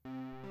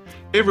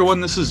Hey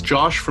everyone, this is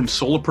Josh from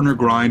Solopreneur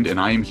Grind, and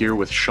I am here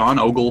with Sean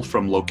Ogle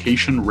from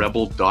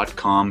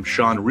LocationRebel.com.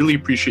 Sean, really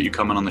appreciate you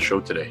coming on the show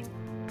today.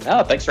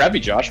 Oh, thanks for having me,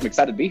 Josh. I'm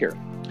excited to be here.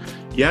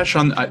 Yeah,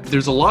 Sean,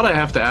 there's a lot I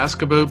have to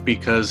ask about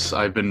because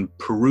I've been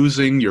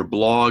perusing your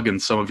blog and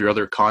some of your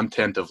other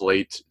content of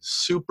late.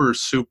 Super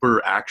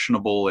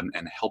actionable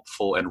and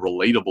helpful and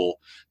relatable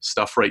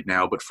stuff right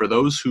now. But for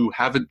those who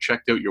haven't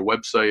checked out your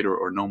website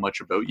or know much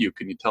about you,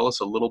 can you tell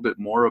us a little bit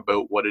more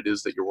about what it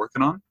is that you're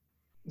working on?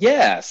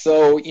 Yeah,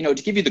 so, to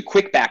give you the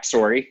quick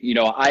backstory,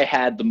 I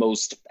had the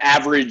most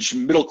average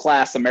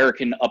middle-class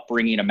American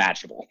upbringing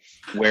imaginable,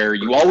 where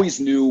you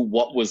always knew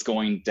what was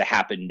going to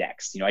happen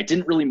next. I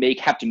didn't really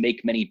have to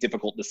make many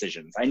difficult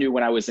decisions. I knew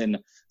when I was in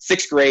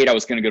sixth grade, I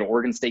was going to go to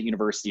Oregon State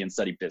University and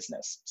study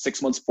business.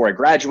 6 months before I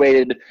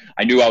graduated,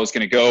 I knew I was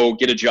going to go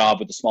get a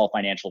job with a small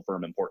financial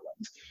firm in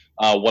Portland.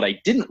 What I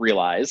didn't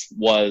realize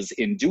was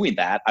in doing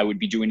that, I would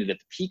be doing it at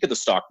the peak of the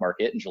stock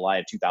market in July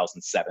of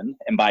 2007.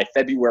 And by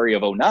February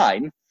of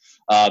 2009,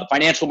 the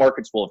financial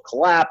markets will have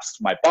collapsed.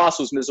 My boss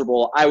was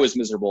miserable. I was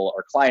miserable.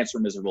 Our clients were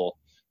miserable.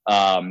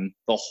 The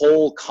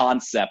whole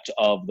concept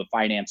of the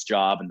finance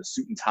job and the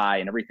suit and tie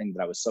and everything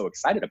that I was so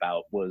excited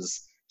about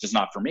was just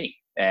not for me.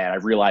 And I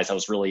realized I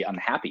was really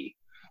unhappy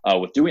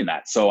with doing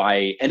that. So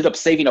I ended up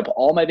saving up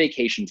all my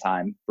vacation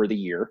time for the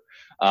year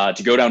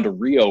to go down to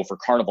Rio for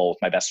Carnival with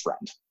my best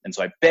friend. And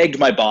so I begged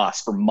my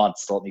boss for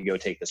months to let me go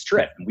take this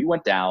trip. And we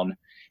went down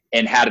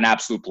and had an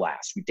absolute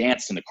blast. We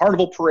danced in the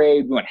carnival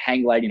parade. We went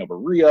hang gliding over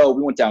Rio.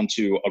 We went down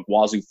to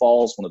Iguazu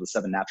Falls, one of the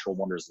 7 natural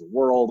wonders of the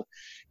world.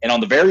 And on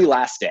the very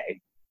last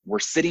day, we're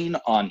sitting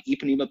on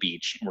Ipanema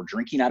Beach and we're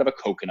drinking out of a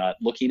coconut,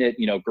 looking at,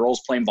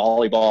 girls playing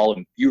volleyball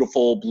and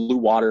beautiful blue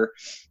water.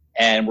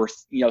 And we're,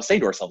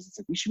 saying to ourselves, it's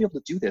like, we should be able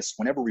to do this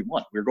whenever we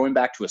want. We were going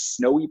back to a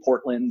snowy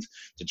Portland,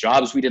 to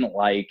jobs we didn't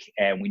like,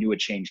 and we knew a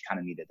change kind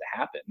of needed to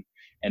happen.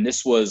 And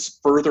this was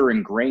further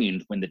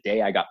ingrained when the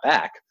day I got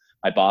back,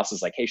 my boss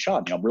is like, hey,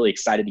 Sean, I'm really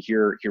excited to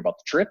hear about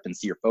the trip and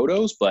see your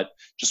photos, but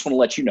just want to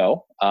let you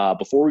know,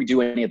 before we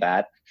do any of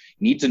that,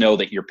 you need to know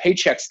that your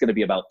paycheck's going to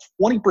be about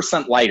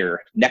 20%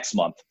 lighter next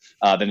month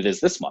than it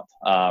is this month,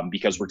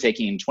 because we're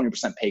taking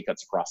 20% pay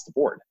cuts across the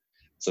board.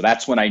 So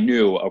that's when I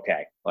knew,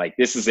 okay, like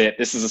this is it.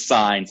 This is a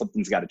sign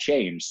something's got to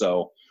change.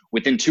 So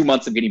within 2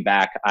 months of getting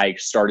back, I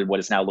started what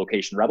is now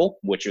Location Rebel,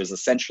 which is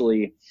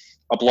essentially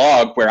a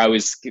blog where I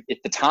was at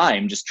the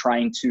time just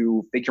trying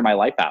to figure my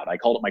life out. I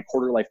called it my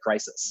quarter life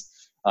crisis.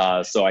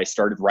 So I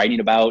started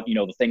writing about,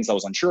 the things I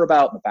was unsure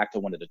about, and the fact I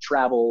wanted to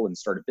travel and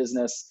start a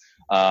business.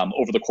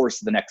 Over the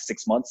course of the next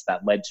 6 months,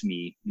 that led to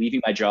me leaving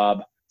my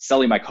job,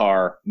 selling my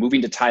car,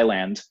 moving to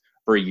Thailand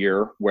for a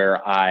year,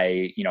 where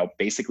I,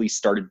 basically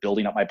started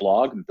building up my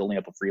blog and building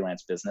up a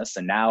freelance business.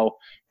 And now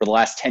for the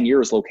last 10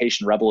 years,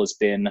 Location Rebel has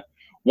been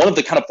one of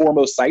the kind of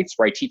foremost sites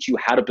where I teach you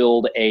how to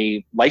build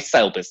a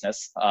lifestyle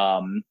business,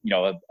 a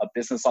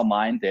business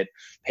online that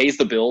pays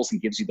the bills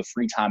and gives you the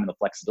free time and the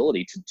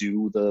flexibility to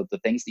do the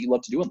things that you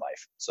love to do in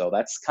life. So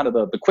that's kind of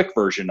the quick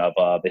version of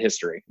the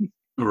history.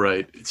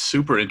 Right. It's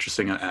super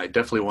interesting. I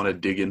definitely want to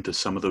dig into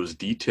some of those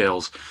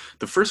details.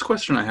 The first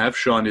question I have,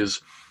 Sean,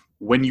 is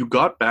when you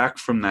got back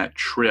from that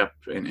trip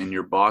and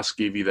your boss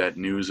gave you that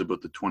news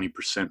about the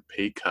 20%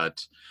 pay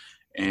cut,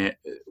 and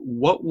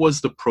what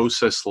was the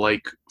process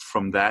like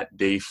from that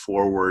day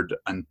forward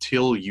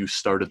until you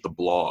started the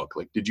blog?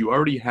 Like, did you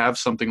already have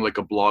something like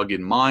a blog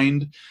in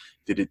mind?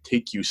 Did it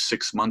take you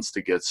 6 months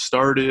to get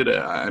started?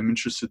 I'm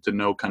interested to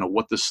know kind of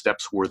what the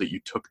steps were that you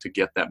took to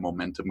get that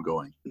momentum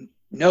going.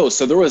 No,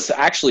 so there was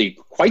actually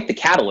quite the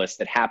catalyst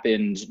that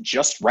happened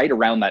just right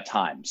around that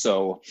time.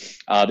 So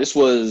this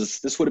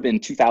would have been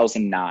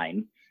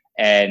 2009.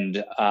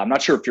 And I'm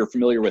not sure if you're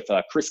familiar with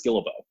Chris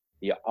Guillebeau,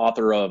 the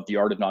author of The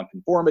Art of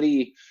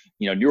Nonconformity,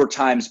 New York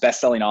Times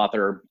bestselling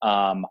author.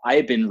 I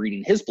had been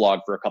reading his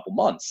blog for a couple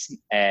months,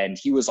 and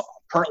he was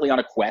currently on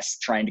a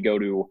quest trying to go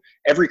to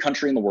every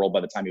country in the world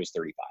by the time he was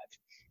 35.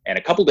 And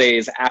a couple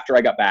days after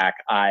I got back,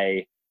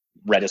 I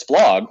read his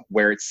blog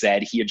where it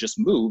said he had just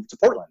moved to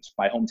Portland,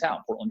 my hometown,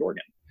 Portland,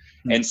 Oregon.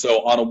 And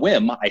so on a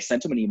whim, I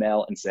sent him an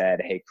email and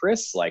said, hey,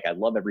 Chris, I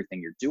love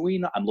everything you're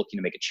doing. I'm looking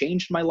to make a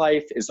change in my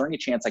life. Is there any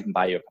chance I can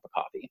buy you a cup of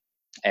coffee?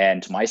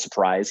 And to my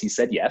surprise, he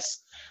said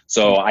yes.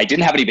 So I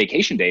didn't have any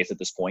vacation days at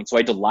this point. So I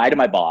had to lie to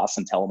my boss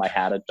and tell him I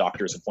had a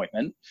doctor's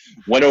appointment.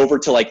 Went over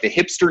to the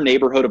hipster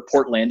neighborhood of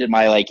Portland in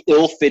my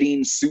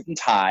ill-fitting suit and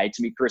tie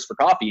to meet Chris for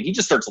coffee. And he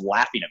just starts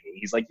laughing at me.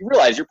 He's like, you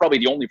realize you're probably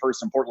the only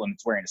person in Portland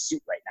that's wearing a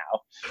suit right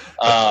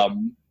now.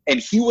 And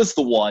he was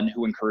the one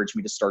who encouraged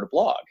me to start a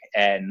blog.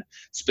 And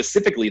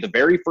specifically, the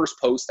very first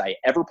post I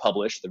ever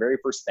published, the very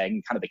first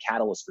thing, kind of the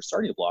catalyst for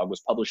starting a blog, was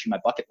publishing my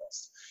bucket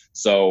list.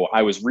 So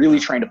I was really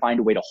trying to find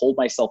a way to hold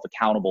myself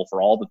accountable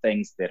for all the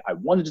things that I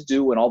wanted to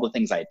do and all the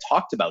things I had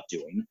talked about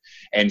doing.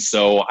 And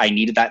so I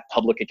needed that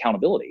public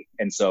accountability.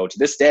 And so to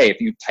this day, if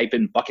you type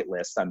in bucket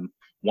list, I'm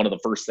one of the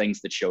first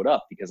things that showed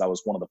up because I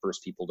was one of the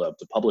first people to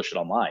publish it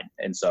online.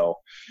 And so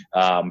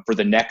for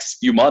the next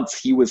few months,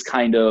 he was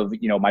kind of,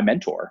 my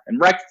mentor.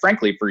 And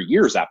frankly, for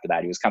years after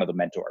that, he was kind of the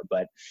mentor.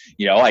 But,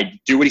 I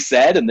do what he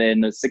said. And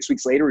then 6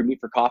 weeks later, we meet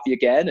for coffee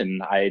again.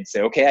 And I'd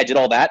say, okay, I did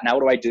all that. Now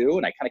what do I do?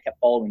 And I kind of kept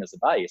following his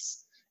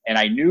advice. And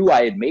I knew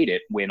I had made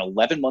it when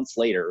 11 months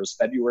later, it was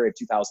February of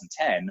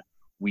 2010,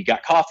 we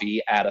got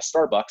coffee at a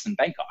Starbucks in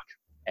Bangkok.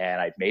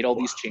 And I'd made all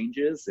these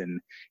changes, and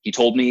he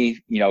told me,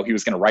 he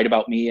was going to write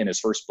about me in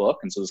his first book.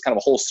 And so it was kind of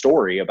a whole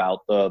story about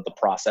the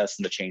process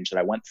and the change that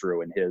I went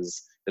through in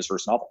his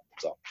first novel.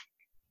 So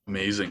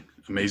amazing.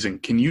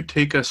 Can you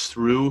take us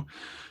through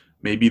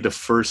maybe the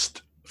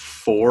first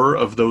 4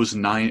 of those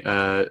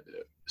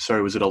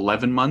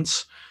 11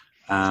 months,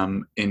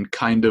 in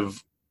kind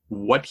of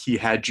what he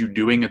had you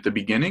doing at the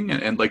beginning?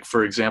 And like,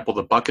 for example,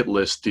 the bucket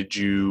list,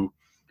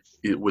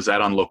 was that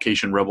on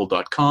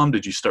locationrebel.com?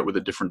 Did you start with a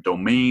different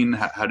domain?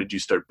 How did you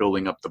start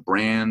building up the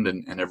brand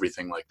and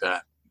everything like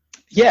that?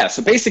 Yeah,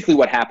 so basically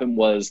what happened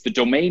was the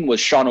domain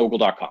was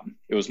SeanOgle.com.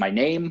 It was my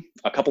name.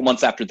 A couple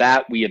months after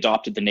that, we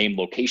adopted the name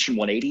Location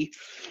 180,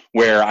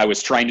 where I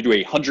was trying to do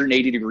a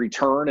 180-degree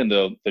turn in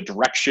the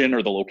direction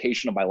or the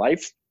location of my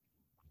life.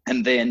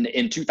 And then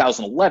in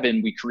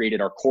 2011, we created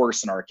our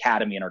course and our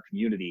academy and our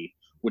community,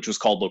 which was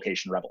called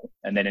Location Rebel.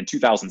 And then in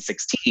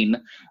 2016,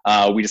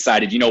 we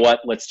decided,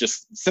 let's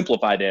just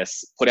simplify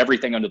this, put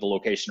everything under the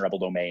Location Rebel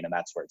domain, and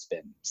that's where it's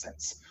been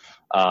since.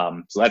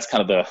 So that's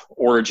kind of the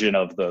origin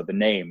of the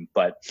name.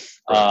 But,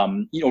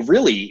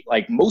 really,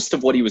 like, most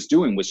of what he was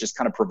doing was just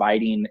kind of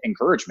providing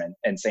encouragement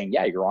and saying,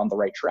 yeah, you're on the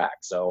right track.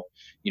 So,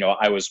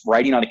 I was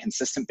writing on a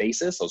consistent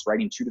basis. I was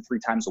writing 2 to 3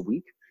 times a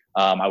week.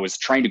 I was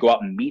trying to go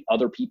out and meet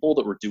other people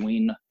that were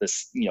doing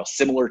this,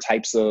 similar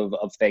types of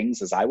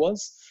things as I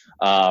was.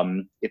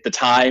 At the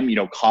time,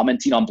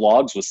 commenting on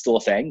blogs was still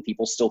a thing.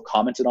 People still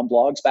commented on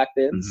blogs back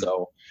then. Mm-hmm.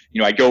 So,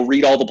 I go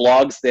read all the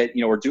blogs that,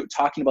 were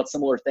talking about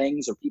similar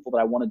things or people that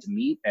I wanted to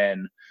meet.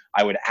 And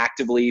I would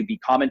actively be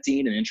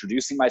commenting and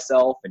introducing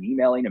myself and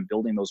emailing and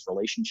building those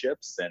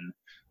relationships. And,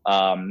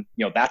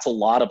 that's a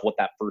lot of what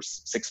that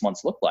first 6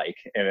 months looked like.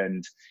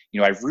 And,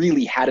 I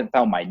really hadn't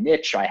found my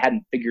niche. I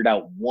hadn't figured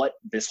out what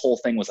this whole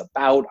thing was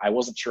about. I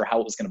wasn't sure how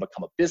it was going to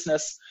become a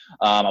business.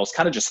 I was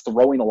kind of just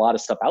throwing a lot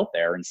of stuff out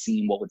there and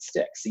seeing what would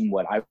stick, seeing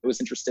what I was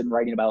interested in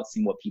writing about,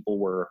 seeing what people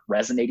were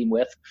resonating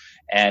with.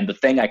 And the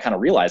thing I kind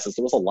of realized is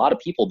there was a lot of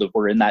people that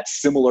were in that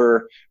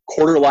similar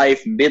quarter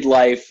life,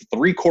 midlife,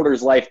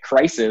 3/4 life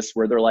crisis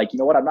where they're like,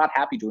 I'm not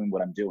happy doing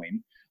what I'm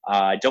doing.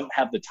 I don't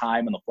have the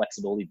time and the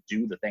flexibility to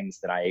do the things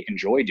that I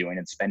enjoy doing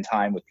and spend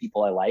time with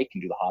people I like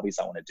and do the hobbies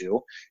I want to do,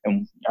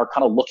 and are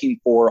kind of looking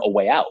for a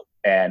way out.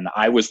 And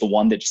I was the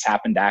one that just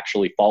happened to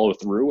actually follow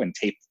through and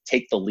take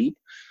the leap.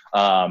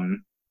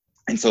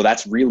 And so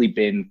that's really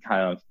been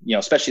kind of,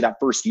 especially that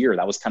first year,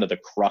 that was kind of the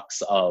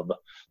crux of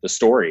the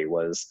story,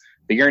 was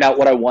figuring out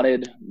what I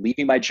wanted,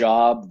 leaving my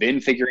job,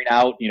 then figuring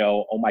out,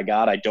 oh my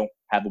God, I don't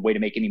have a way to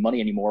make any money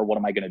anymore. What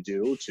am I going to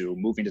do? To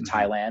moving to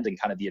Thailand and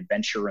kind of the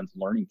adventure and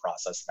learning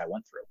process that I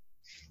went through.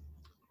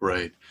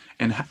 Right.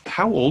 And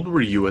how old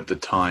were you at the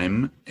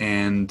time?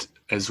 And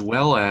as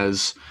well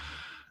as,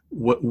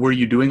 what were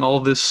you doing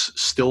all this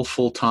still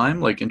full time?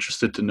 Like,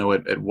 interested to know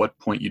at what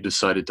point you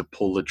decided to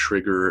pull the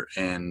trigger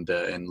and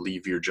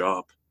leave your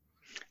job.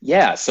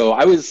 Yeah. So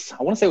I want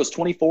to say I was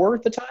 24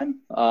 at the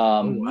time.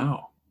 Oh,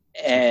 wow.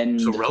 And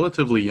so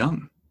relatively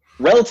young.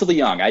 Relatively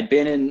young. I'd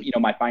been in,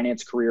 my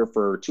finance career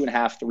for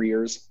 2.5, 3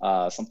 years,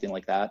 something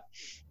like that.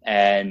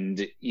 And,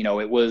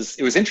 it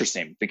was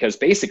interesting because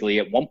basically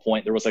at one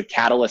point there was a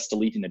catalyst to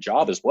leaving the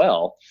job as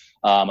well.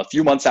 A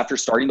few months after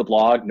starting the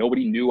blog,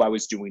 nobody knew I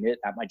was doing it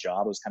at my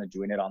job. I was kind of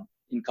doing it on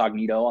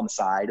incognito on the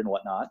side and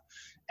whatnot.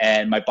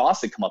 And my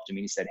boss had come up to me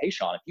and he said, hey,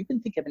 Sean, if you can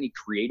think of any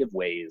creative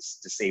ways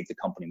to save the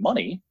company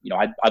money,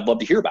 I'd love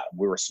to hear about it.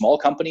 We were a small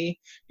company,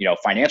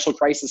 financial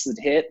crisis had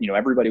hit,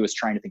 everybody was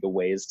trying to think of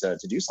ways to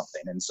do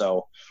something. And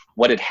so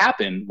what had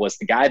happened was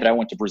the guy that I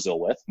went to Brazil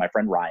with, my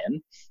friend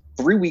Ryan,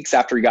 3 weeks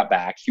after he got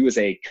back, he was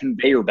a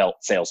conveyor belt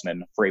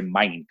salesman for a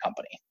mining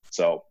company.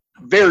 So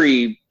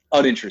very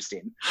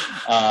uninteresting.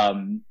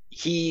 And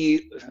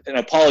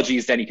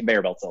apologies to any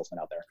conveyor belt salesman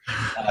out there.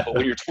 But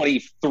when you're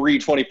 23,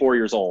 24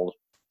 years old,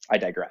 I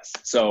digress.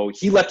 So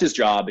he left his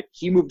job.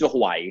 He moved to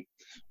Hawaii,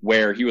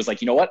 where he was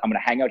like, you know what? I'm going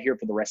to hang out here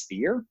for the rest of the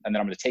year. And then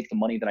I'm going to take the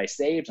money that I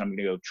saved and I'm going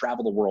to go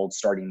travel the world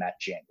starting that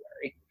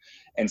January.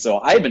 And so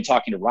I had been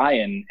talking to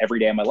Ryan every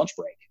day on my lunch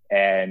break.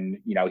 And,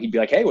 he'd be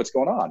like, hey, what's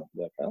going on? I'd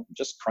be like, oh,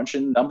 just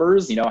crunching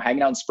numbers,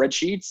 hanging out in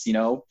spreadsheets,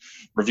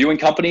 reviewing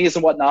companies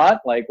and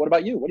whatnot. Like, what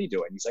about you? What are you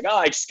doing? He's like, oh,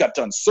 I just got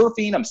done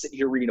surfing. I'm sitting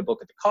here reading a book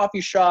at the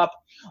coffee shop.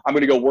 I'm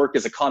going to go work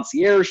as a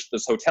concierge at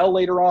this hotel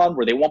later on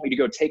where they want me to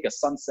go take a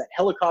sunset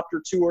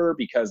helicopter tour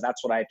because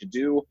that's what I have to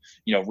do,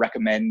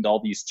 recommend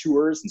all these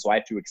tours. And so I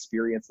have to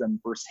experience them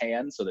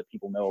firsthand so that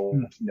people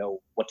know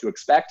what to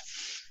expect.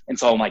 And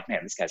so I'm like, man,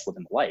 this guy's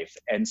living the life.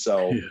 And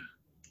so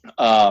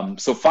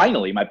So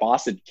finally, my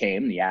boss had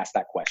came and he asked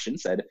that question,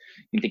 said,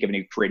 "You can think of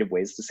any creative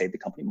ways to save the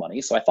company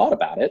money?" So I thought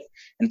about it,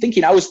 and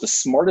thinking I was the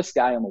smartest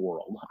guy in the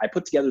world, I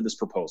put together this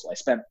proposal. I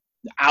spent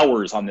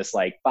hours on this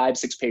like 5,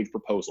 6 page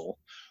proposal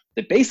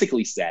that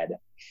basically said,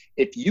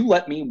 if you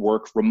let me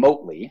work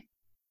remotely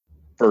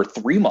for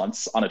 3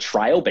 months on a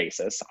trial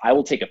basis, I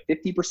will take a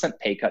 50%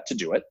 pay cut to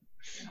do it.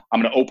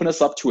 I'm going to open us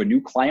up to a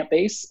new client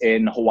base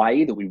in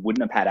Hawaii that we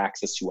wouldn't have had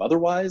access to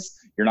otherwise.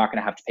 You're not going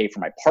to have to pay for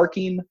my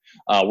parking.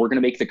 We're going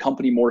to make the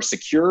company more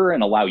secure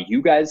and allow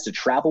you guys to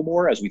travel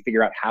more as we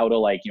figure out how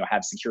to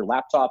have secure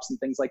laptops and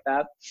things like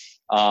that.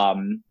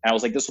 And I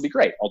was like, this will be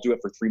great. I'll do it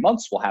for 3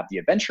 months. We'll have the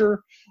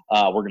adventure.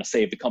 We're going to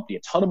save the company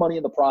a ton of money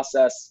in the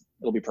process.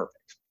 It'll be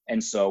perfect.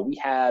 And so we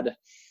had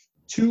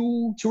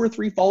two or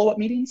three follow-up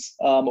meetings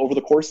over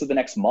the course of the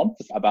next month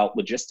about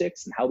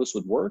logistics and how this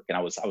would work. And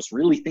I was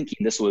really thinking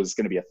this was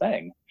going to be a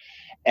thing.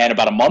 And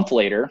about a month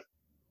later,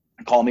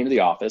 they called me into the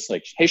office,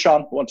 like, "Hey,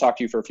 Sean, I want to talk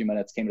to you for a few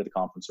minutes." Came to the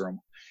conference room.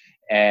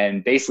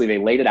 And basically they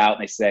laid it out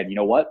and they said, "You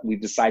know what?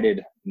 We've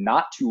decided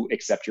not to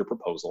accept your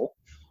proposal,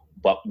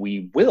 but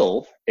we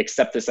will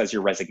accept this as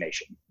your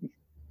resignation."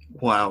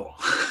 Wow.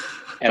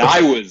 And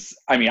I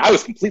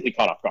was completely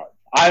caught off guard.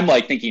 I'm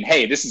like thinking,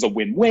 hey, this is a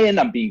win-win.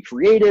 I'm being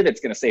creative. It's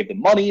going to save the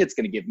money. It's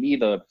going to give me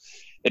the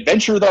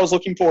adventure that I was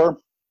looking for.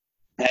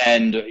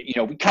 And,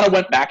 we kind of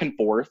went back and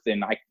forth,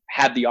 and I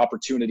had the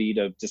opportunity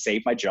to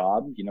save my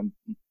job,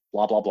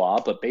 blah, blah,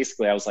 blah. But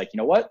basically I was like, you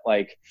know what?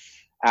 Like,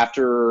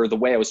 after the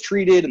way I was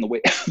treated and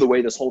the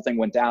way this whole thing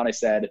went down, I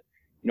said,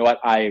 you know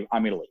what? I'm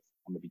going to leave.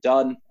 I'm going to be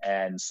done.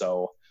 And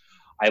so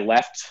I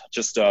left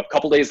just a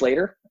couple days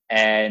later.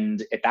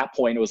 And at that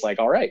point, it was like,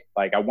 all right,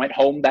 like I went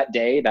home that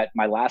day, that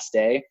my last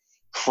day,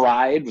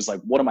 cried, was like,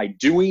 what am I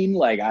doing?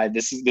 Like,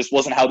 this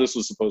wasn't how this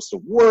was supposed to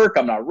work.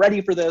 I'm not ready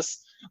for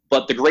this.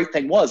 But the great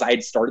thing was I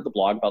had started the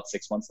blog about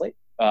 6 months late,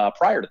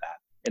 prior to that.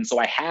 And so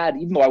I had,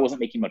 even though I wasn't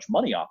making much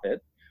money off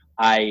it,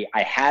 I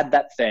had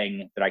that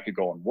thing that I could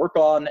go and work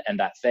on, and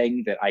that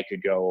thing that I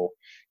could go,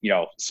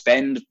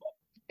 spend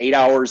 8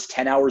 hours,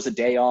 10 hours a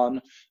day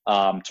on,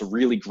 to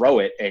really grow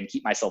it and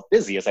keep myself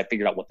busy as I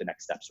figured out what the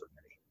next steps were going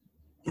to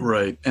be.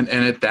 Right. And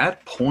at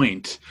that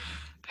point,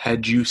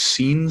 had you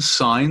seen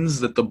signs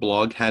that the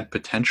blog had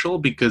potential?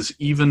 Because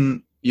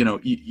even,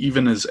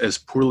 even as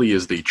poorly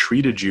as they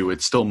treated you,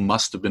 it still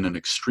must have been an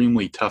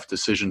extremely tough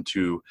decision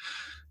to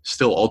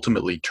still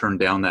ultimately turn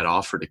down that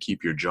offer to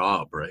keep your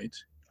job, right?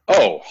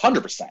 Oh,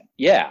 100%.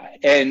 Yeah.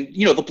 And,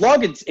 the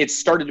blog, it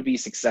started to be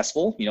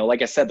successful.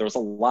 Like I said, there was a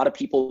lot of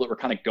people that were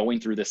kind of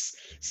going through this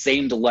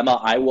same dilemma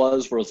I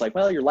was, where it's like,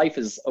 well, your life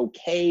is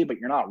okay, but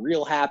you're not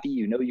real happy.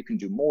 You can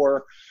do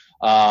more.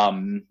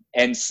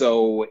 And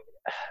so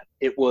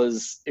it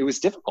was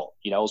difficult.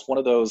 It was one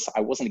of those, I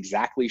wasn't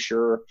exactly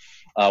sure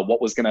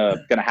what was gonna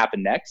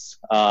happen next.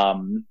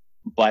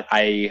 But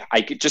I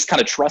just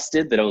kind of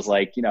trusted that it was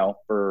like,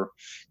 for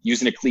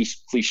using a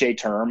cliche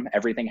term,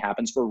 everything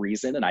happens for a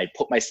reason. And I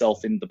put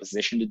myself in the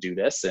position to do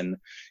this. And,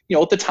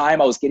 at the time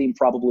I was getting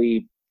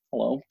probably,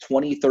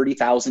 20,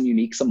 30,000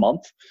 uniques a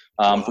month,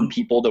 from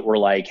people that were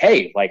like,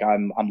 hey, like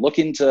I'm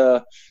looking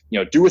to,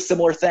 do a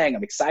similar thing.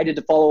 I'm excited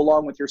to follow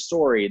along with your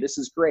story. This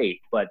is great.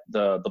 But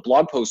the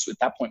blog posts at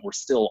that point were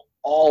still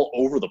all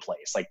over the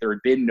place. Like there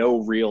had been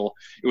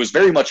it was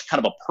very much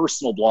kind of a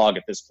personal blog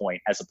at this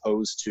point, as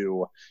opposed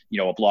to,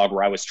 a blog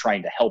where I was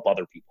trying to help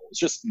other people. It was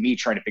just me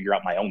trying to figure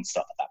out my own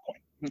stuff at that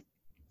point.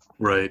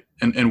 Right.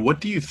 And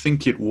what do you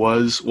think it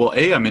was? Well,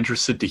 I'm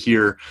interested to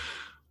hear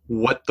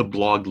what the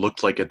blog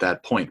looked like at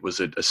that point. Was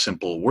it a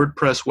simple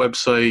WordPress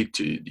website?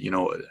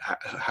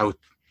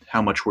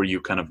 How much were you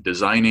kind of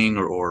designing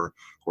or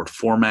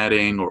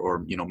formatting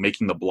or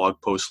making the blog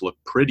post look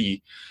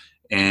pretty?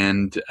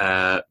 And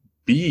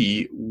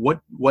B,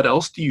 what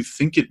else do you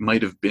think it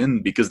might have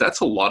been? Because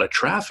that's a lot of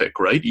traffic,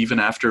 right? Even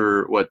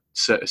after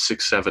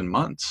 6, 7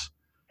 months.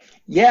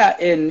 Yeah.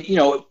 And,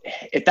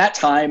 at that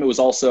time, it was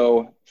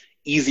also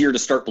easier to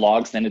start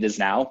blogs than it is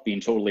now,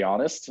 being totally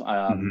honest.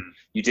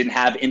 You didn't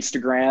have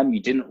Instagram. You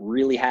didn't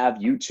really have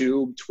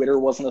YouTube. Twitter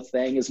wasn't a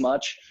thing as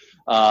much.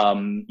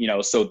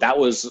 So that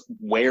was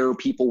where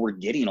people were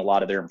getting a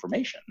lot of their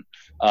information.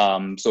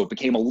 So it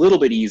became a little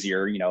bit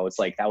easier. It's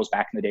like that was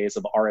back in the days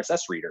of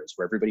RSS readers,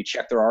 where everybody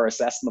checked their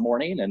RSS in the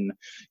morning and,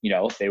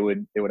 they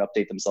would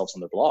update themselves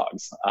on their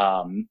blogs.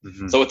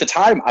 So at the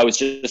time it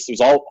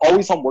was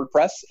always on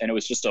WordPress, and it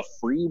was just a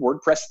free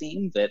WordPress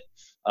theme that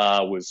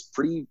was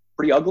pretty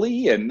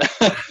ugly and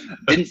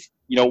didn't,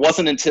 it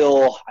wasn't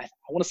until I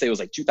want to say it was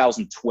like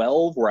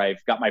 2012 where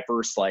I've got my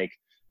first like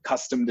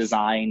custom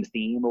designed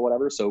theme or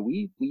whatever. So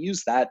we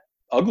used that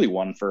ugly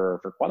one for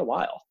quite a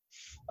while.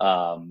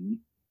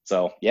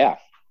 So yeah.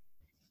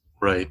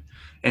 Right.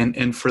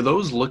 And for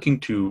those looking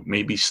to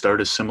maybe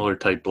start a similar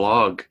type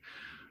blog,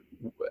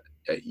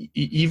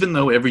 even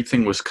though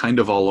everything was kind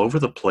of all over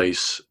the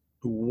place,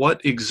 what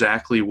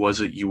exactly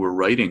was it you were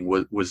writing?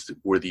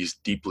 Were these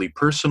deeply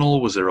personal?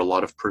 Was there a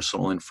lot of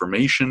personal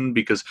information?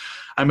 Because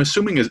I'm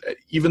assuming,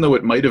 even though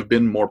it might have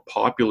been more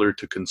popular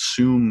to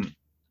consume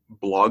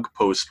blog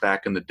posts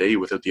back in the day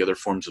without the other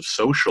forms of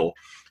social,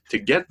 to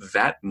get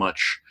that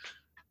much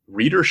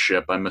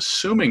readership, I'm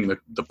assuming that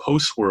the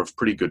posts were of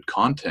pretty good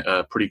content,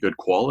 pretty good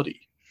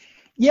quality.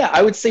 Yeah,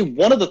 I would say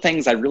one of the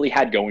things I really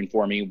had going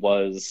for me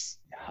was,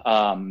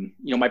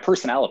 my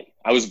personality.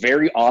 I was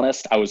very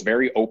honest. I was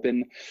very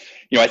open.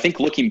 I think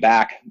looking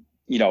back,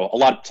 a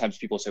lot of times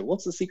people say,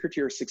 what's the secret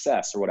to your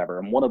success or whatever?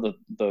 And one of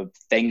the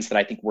things that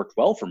I think worked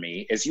well for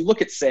me is you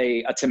look at,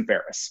 say, a Tim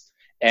Ferriss.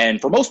 And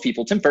for most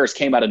people, Tim Ferriss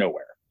came out of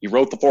nowhere. He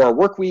wrote the 4 Hour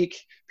Work Week,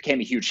 became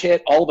a huge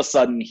hit. All of a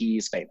sudden,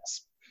 he's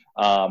famous.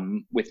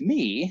 With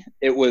me,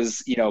 it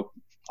was,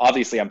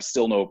 obviously I'm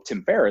still no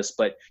Tim Ferriss,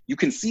 but you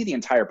can see the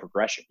entire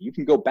progression. You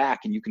can go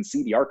back and you can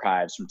see the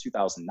archives from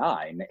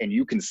 2009, and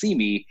you can see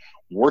me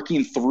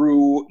working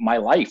through my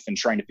life and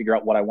trying to figure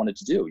out what I wanted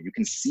to do. You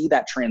can see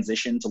that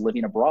transition to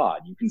living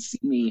abroad. You can see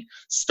me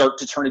start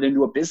to turn it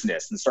into a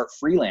business and start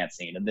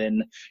freelancing, and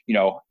then,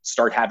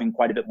 start having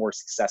quite a bit more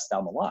success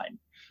down the line.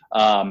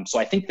 So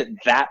I think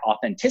that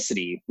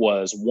authenticity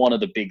was one of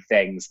the big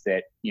things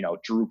that,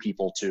 drew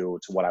people to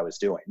what I was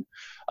doing.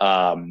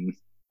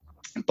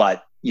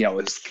 But,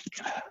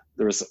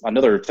 there was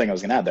another thing I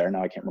was going to add there.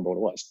 Now I can't remember what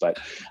it was, but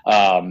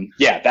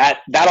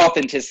that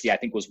authenticity, I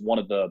think, was one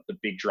of the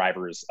big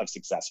drivers of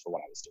success for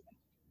what I was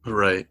doing.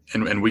 Right.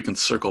 And we can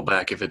circle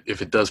back if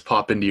it does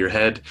pop into your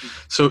head.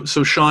 So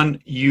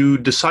Sean, you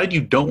decide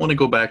you don't want to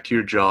go back to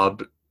your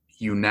job.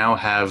 You now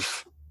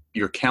have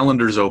your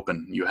calendar's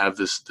open. You have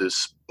this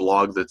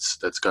blog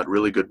that's got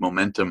really good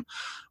momentum.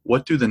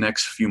 What do the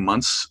next few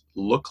months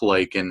look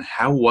like, and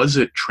how was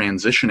it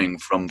transitioning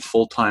from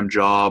full-time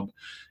job,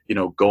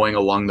 going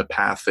along the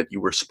path that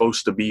you were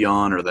supposed to be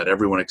on or that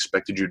everyone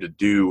expected you to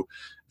do?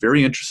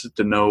 Very interested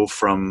to know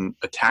from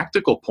a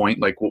tactical point,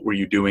 like what were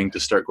you doing to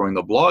start growing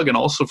the blog, and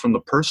also from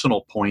the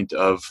personal point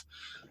of,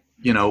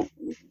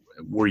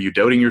 were you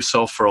doubting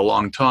yourself for a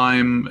long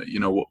time?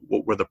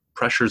 What were the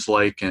pressures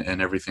like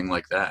and everything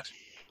like that?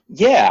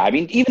 Yeah, I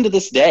mean, even to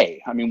this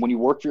day, when you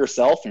work for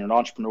yourself and you're an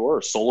entrepreneur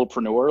or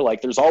solopreneur, like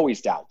there's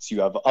always doubts.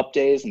 You have up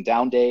days and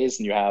down days,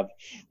 and you have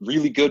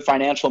really good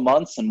financial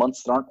months and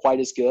months that aren't quite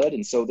as good.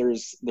 And so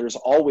there's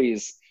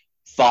always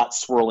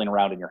thoughts swirling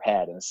around in your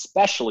head, and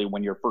especially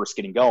when you're first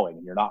getting going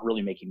and you're not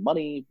really making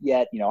money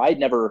yet.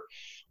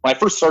 When I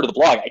first started the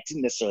blog, I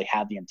didn't necessarily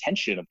have the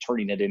intention of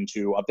turning it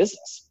into a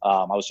business.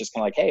 I was just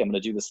kind of like, hey, I'm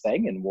going to do this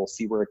thing and we'll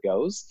see where it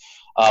goes.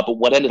 But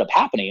what ended up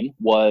happening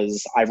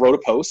was I wrote a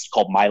post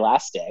called My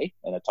Last Day,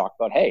 and it talked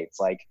about, hey, it's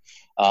like,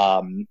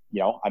 I'm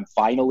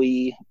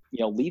finally,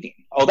 leaving.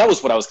 Oh, that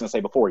was what I was going to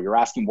say before. You're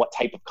asking what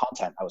type of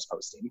content I was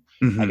posting.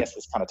 Mm-hmm. I guess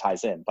this kind of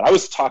ties in, but I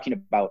was talking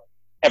about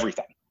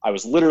everything. I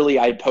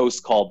had posts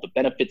called The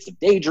Benefits of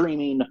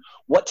Daydreaming,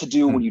 What to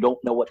Do When You Don't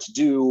Know What to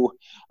Do,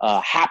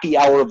 Happy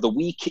Hour of the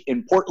Week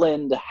in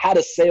Portland, How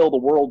to Sail the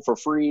World for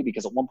Free,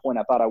 because at one point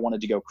I thought I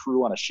wanted to go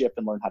crew on a ship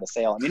and learn how to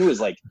sail. It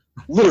was like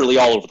literally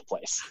all over the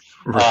place.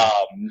 Right.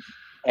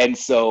 And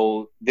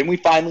so then we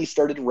finally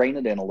started to rein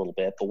it in a little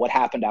bit. But what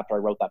happened after I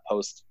wrote that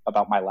post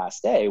about my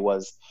last day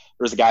was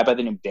there was a guy by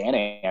the name of Dan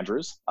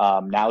Andrews.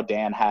 Now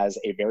Dan has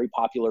a very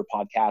popular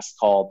podcast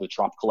called The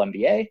Tropical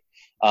MBA.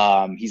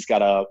 He's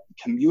got a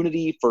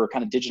community for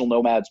kind of digital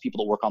nomads,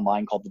 people that work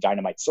online, called the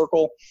Dynamite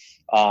Circle.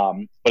 But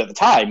at the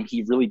time,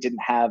 he really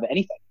didn't have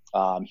anything.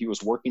 He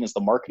was working as the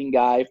marketing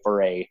guy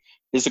for a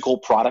physical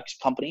product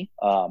company.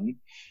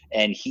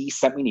 And he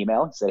sent me an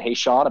email. He said, hey,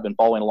 Sean, I've been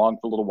following along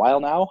for a little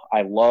while now.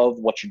 I love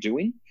what you're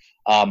doing.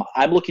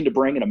 I'm looking to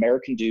bring an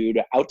American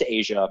dude out to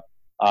Asia.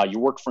 You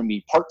work for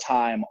me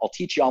part-time. I'll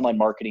teach you online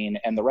marketing.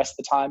 And the rest of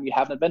the time, you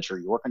have an adventure.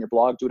 You work on your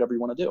blog, do whatever you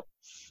want to do.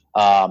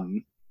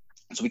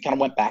 So we kind of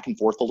went back and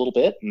forth a little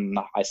bit. And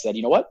I said,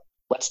 you know what?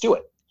 Let's do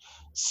it.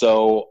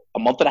 So a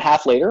month and a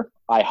half later,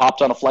 I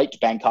hopped on a flight to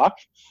Bangkok,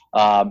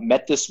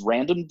 met this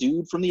random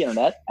dude from the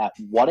internet at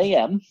 1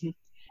 a.m.,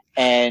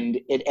 and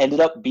it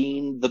ended up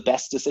being the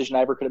best decision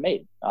I ever could have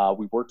made.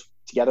 We worked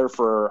together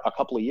for a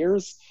couple of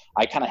years.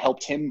 I kind of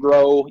helped him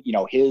grow,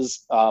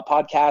 his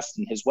podcast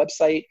and his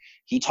website.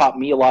 He taught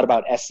me a lot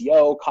about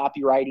SEO,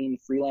 copywriting,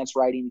 freelance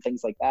writing,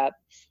 things like that.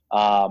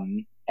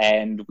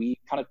 And we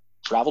kind of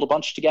traveled a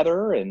bunch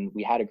together, and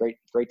we had a great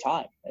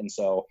time. And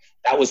so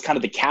that was kind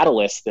of the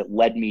catalyst that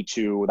led me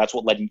to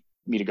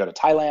go to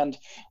Thailand.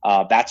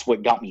 That's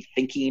what got me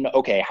thinking,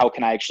 okay, how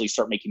can I actually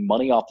start making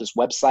money off this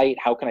website?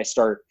 How can I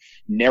start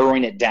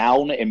narrowing it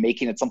down and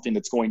making it something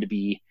that's going to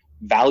be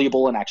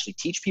valuable and actually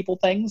teach people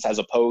things, as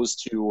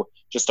opposed to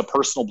just a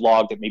personal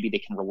blog that maybe they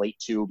can relate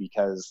to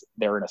because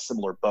they're in a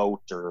similar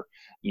boat, or,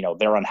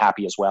 they're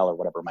unhappy as well, or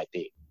whatever it might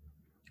be.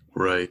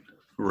 Right.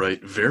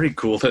 Very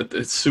cool.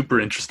 It's super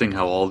interesting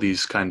how all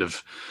these kind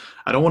of,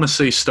 I don't want to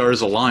say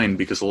stars align,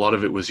 because a lot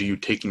of it was you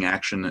taking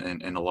action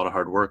and a lot of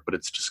hard work, but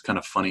it's just kind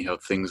of funny how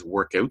things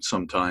work out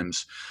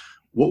sometimes.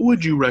 What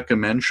would you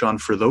recommend, Sean,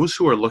 for those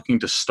who are looking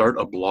to start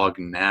a blog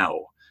now?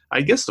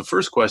 I guess the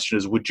first question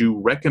is, would you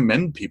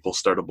recommend people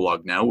start a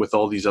blog now with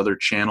all these other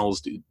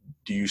channels? Do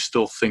you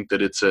still think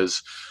that it's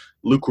as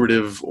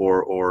lucrative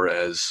or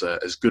as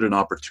good an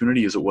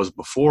opportunity as it was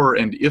before?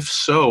 And if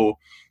so,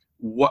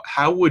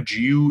 how would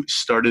you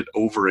start it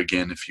over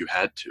again if you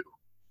had to?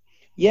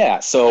 Yeah,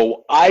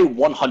 so I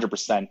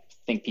 100%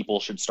 think people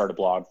should start a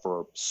blog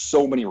for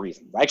so many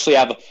reasons. I actually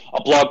have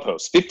a blog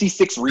post,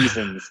 56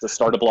 reasons to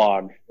start a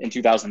blog in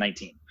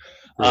 2019.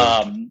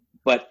 Right.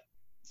 But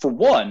for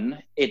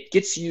one, it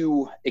gives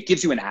you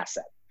an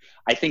asset.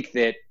 I think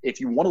that if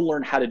you want to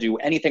learn how to do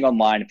anything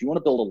online, if you want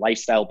to build a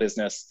lifestyle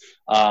business,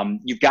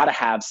 you've got to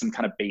have some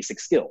kind of basic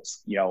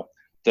skills.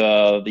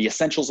 The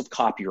essentials of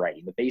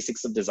copywriting, the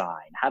basics of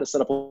design, how to set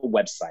up a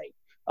website,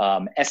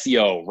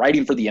 SEO,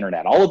 writing for the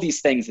internet, all of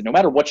these things that no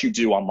matter what you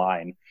do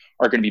online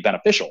are going to be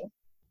beneficial.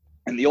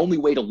 And the only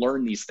way to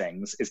learn these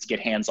things is to get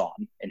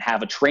hands-on and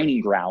have a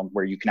training ground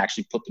where you can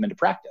actually put them into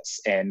practice.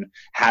 And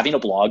having a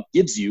blog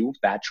gives you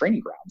that training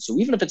ground. So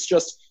even if it's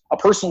just a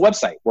personal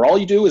website where all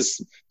you do is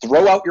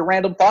throw out your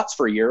random thoughts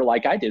for a year,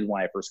 like I did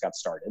when I first got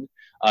started,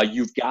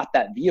 you've got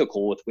that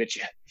vehicle with which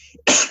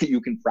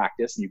you can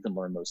practice and you can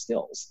learn those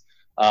skills.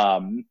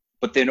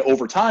 But then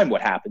over time,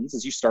 what happens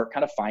is you start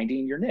kind of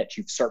finding your niche.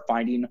 You start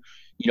finding,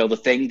 the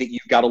thing that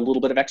you've got a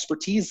little bit of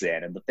expertise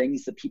in and the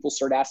things that people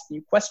start asking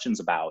you questions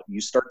about. You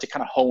start to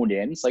kind of hone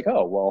in. It's like,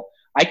 oh, well,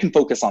 I can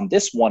focus on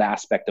this one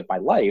aspect of my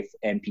life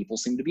and people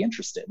seem to be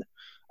interested.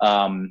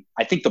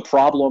 I think the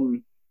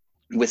problem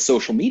with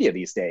social media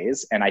these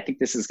days, and I think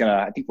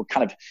we're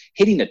kind of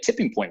hitting a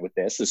tipping point with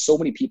this, is so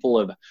many people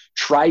have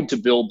tried to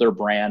build their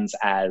brands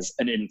as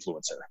an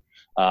influencer.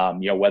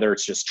 Whether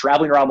it's just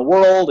traveling around the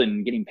world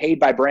and getting paid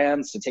by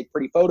brands to take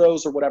pretty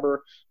photos or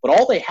whatever, but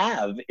all they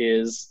have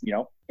is,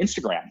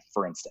 Instagram,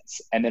 for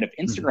instance. And then if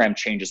Instagram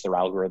changes their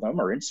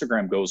algorithm or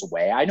Instagram goes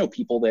away, I know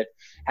people that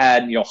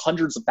had,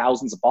 hundreds of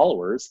thousands of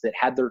followers that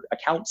had their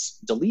accounts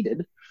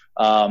deleted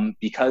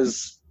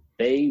because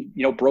they,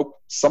 broke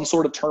some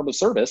sort of term of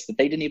service that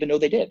they didn't even know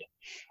they did.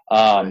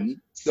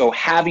 So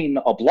having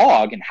a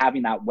blog and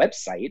having that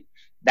website,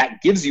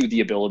 that gives you the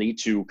ability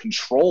to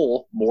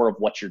control more of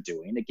what you're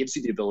doing. It gives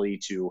you the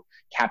ability to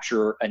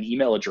capture an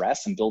email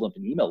address and build up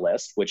an email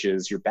list, which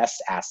is your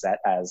best asset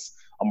as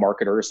a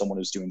marketer or someone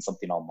who's doing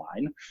something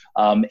online.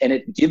 And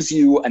it gives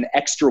you an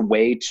extra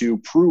way to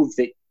prove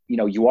that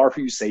you are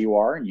who you say you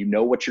are, and you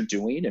know what you're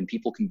doing, and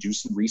people can do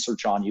some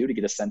research on you to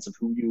get a sense of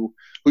who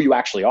you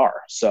actually are.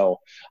 So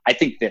I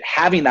think that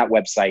having that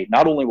website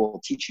not only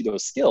will teach you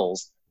those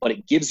skills, but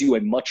it gives you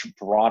a much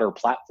broader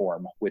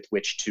platform with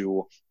which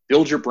to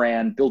build your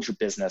brand, build your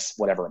business,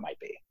 whatever it might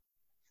be.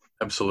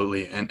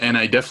 Absolutely. And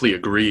I definitely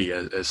agree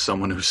as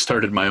someone who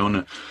started my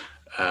own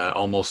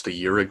almost a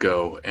year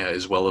ago,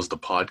 as well as the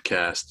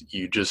podcast.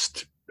 You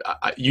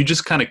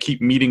just kind of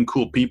keep meeting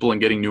cool people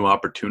and getting new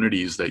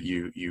opportunities that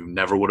you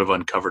never would have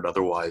uncovered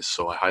otherwise.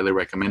 So I highly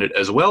recommend it,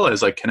 as well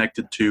as I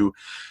connected to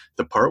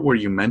the part where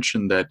you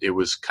mentioned that it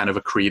was kind of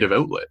a creative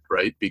outlet,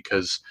 right?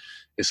 Because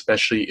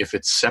especially if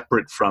it's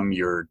separate from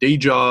your day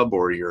job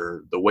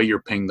or the way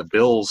you're paying the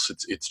bills,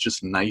 it's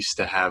just nice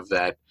to have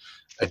that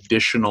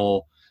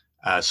additional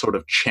sort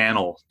of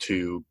channel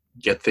to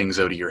get things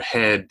out of your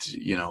head,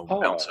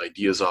 bounce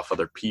ideas off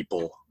other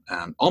people.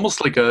 It's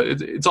almost like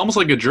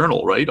a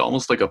journal, right?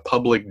 Almost like a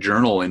public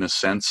journal in a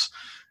sense,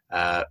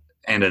 and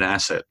an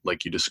asset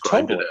like you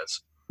described it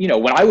as.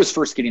 When I was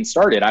first getting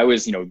started, I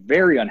was,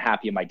 very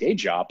unhappy in my day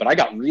job, but I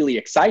got really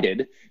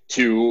excited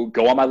to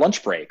go on my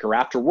lunch break or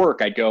after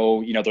work. I'd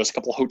go, there's a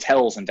couple of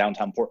hotels in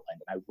downtown Portland,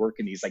 and I work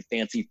in these like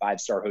fancy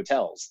 5-star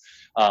hotels.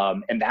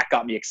 And that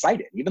got me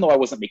excited. Even though I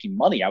wasn't making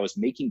money, I was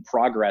making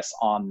progress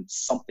on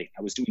something.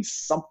 I was doing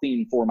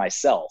something for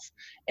myself.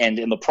 And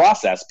in the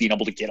process, being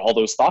able to get all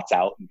those thoughts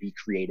out and be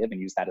creative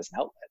and use that as an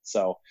outlet.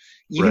 So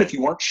even if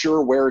you weren't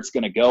sure where it's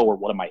going to go or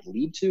what it might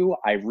lead to,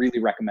 I really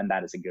recommend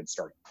that as a good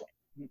starting point.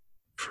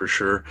 For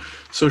sure.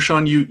 So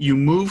Sean, you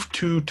moved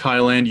to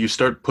Thailand, you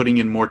start putting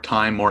in more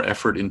time, more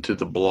effort into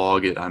the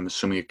blog. I'm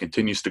assuming it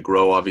continues to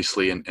grow,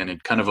 obviously, and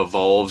it kind of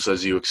evolves,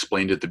 as you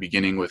explained at the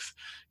beginning with,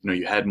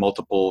 you had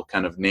multiple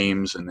kind of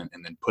names and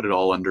then put it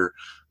all under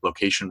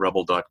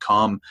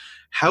locationrebel.com.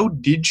 How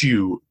did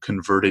you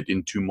convert it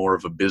into more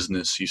of a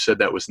business? You said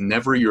that was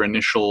never your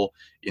initial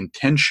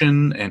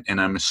intention,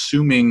 and I'm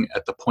assuming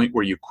at the point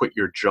where you quit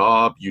your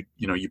job, you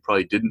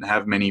probably didn't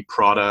have many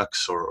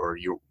products or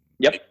you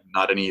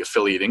not any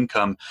affiliate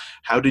income.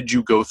 How did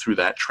you go through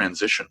that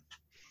transition?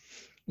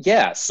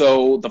 Yeah,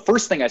 so the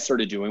first thing I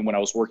started doing when I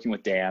was working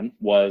with Dan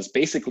was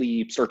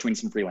basically start doing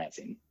some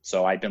freelancing.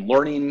 So I'd been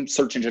learning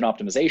search engine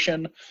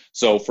optimization.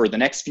 So for the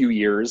next few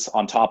years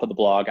on top of the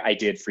blog, I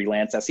did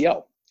freelance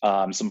SEO,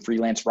 some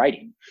freelance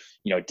writing,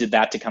 did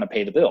that to kind of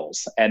pay the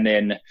bills. And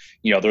then,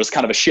 there was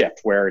kind of a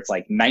shift where it's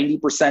like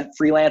 90%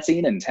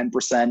 freelancing and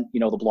 10%,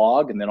 the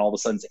blog. And then all of a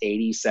sudden it's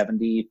 80,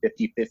 70,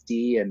 50,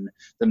 50. And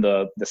then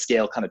the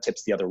scale kind of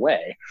tips the other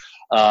way.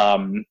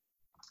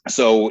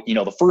 So,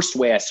 the first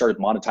way I started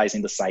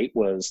monetizing the site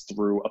was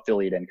through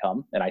affiliate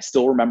income. And I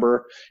still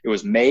remember it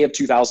was May of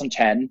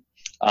 2010.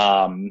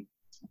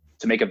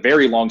 To make a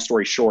very long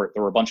story short,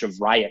 there were a bunch of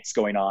riots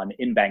going on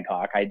in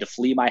Bangkok. I had to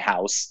flee my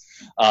house.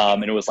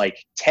 And it was like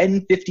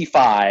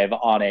 10:55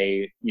 on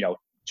a,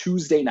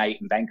 Tuesday night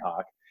in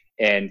Bangkok.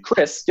 And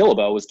Chris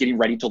Gillibo was getting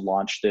ready to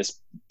launch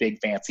this big,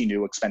 fancy,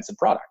 new, expensive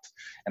product.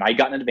 And I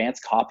got an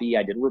advanced copy.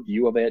 I did a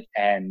review of it,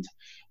 and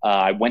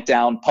I went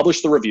down,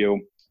 published the review,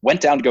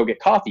 went down to go get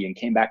coffee, and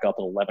came back up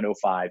at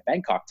 11:05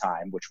 Bangkok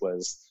time, which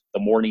was the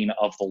morning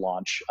of the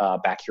launch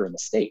back here in the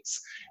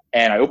States.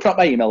 And I opened up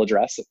my email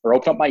address, or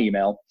opened up my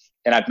email,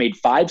 and I've made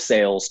 5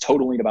 sales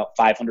totaling about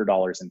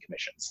 $500 in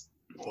commissions.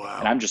 Wow.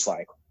 And I'm just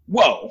like,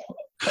 whoa,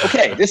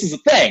 okay, this is a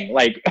thing.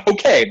 Like,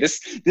 okay,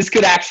 this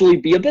could actually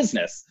be a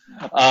business.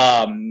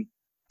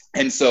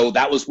 And so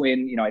that was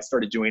when, I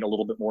started doing a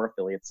little bit more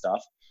affiliate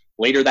stuff.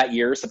 Later that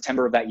year,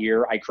 September of that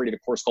year, I created a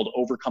course called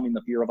Overcoming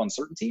the Fear of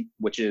Uncertainty,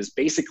 which is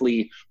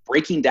basically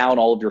breaking down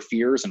all of your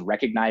fears and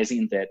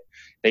recognizing that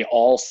they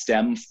all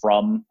stem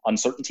from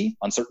uncertainty.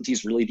 Uncertainty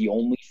is really the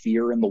only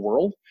fear in the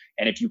world.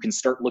 And if you can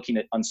start looking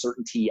at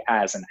uncertainty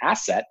as an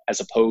asset, as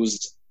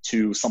opposed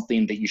to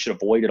something that you should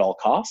avoid at all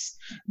costs,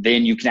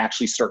 then you can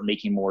actually start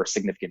making more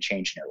significant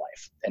change in your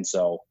life. And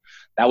so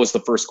that was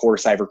the first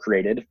course I ever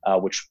created,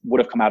 which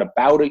would have come out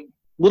about a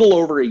little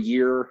over a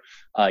year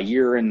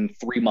and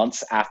 3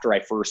 months after I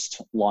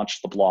first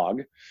launched the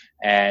blog.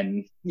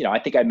 And, I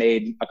think I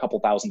made a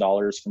couple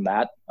 $1,000s from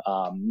that,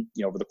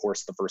 over the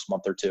course of the first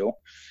month or two.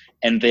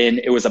 And then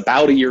it was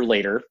about a year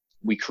later,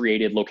 we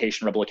created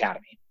Location Rebel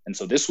Academy. And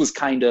so this was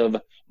kind of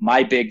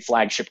my big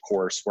flagship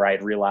course where I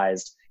had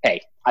realized, hey,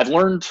 I've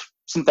learned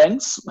some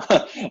things.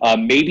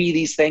 Maybe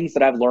these things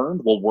that I've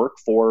learned will work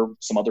for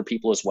some other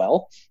people as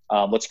well.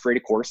 Let's create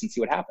a course and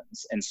see what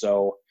happens. And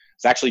so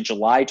it's actually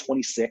July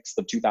 26th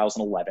of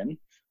 2011.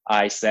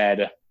 I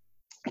said,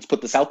 let's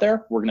put this out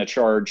there. We're going to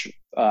charge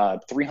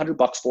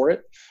 $300 for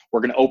it.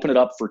 We're going to open it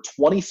up for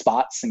 20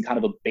 spots in kind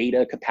of a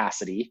beta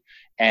capacity.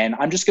 And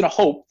I'm just going to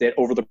hope that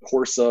over the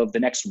course of the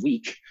next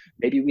week,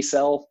 maybe we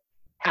sell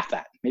half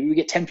that. Maybe we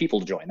get 10 people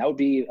to join. That would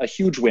be a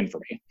huge win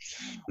for me.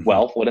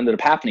 Well, what ended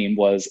up happening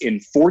was in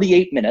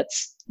 48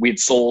 minutes, we had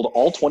sold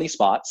all 20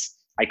 spots.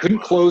 I couldn't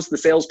close the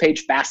sales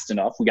page fast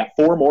enough. We got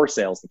 4 more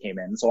sales that came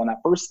in. So on that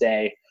first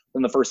day,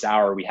 in the first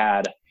hour, we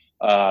had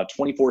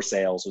 24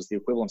 sales, was the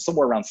equivalent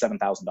somewhere around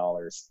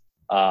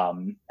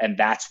 $7,000. And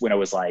that's when I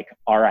was like,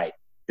 all right,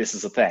 this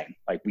is a thing.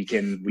 Like we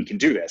can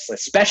do this,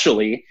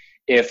 especially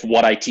if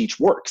what I teach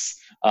works,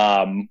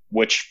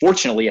 which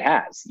fortunately it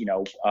has.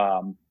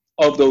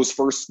 Of those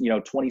first,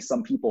 20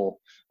 some people,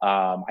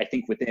 I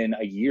think within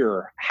a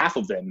year, half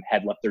of them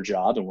had left their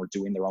job and were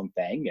doing their own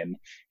thing and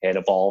had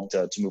evolved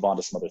to move on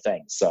to some other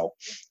things. So,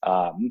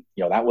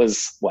 that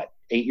was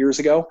 8 years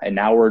ago. And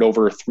now we're at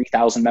over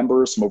 3,000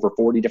 members from over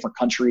 40 different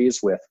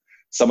countries with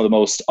some of the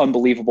most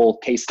unbelievable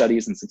case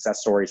studies and success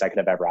stories I could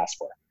have ever asked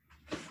for.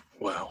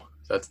 Wow.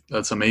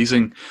 That's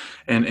amazing.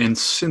 And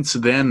since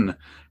then,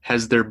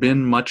 has there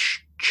been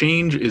much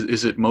change?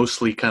 Is it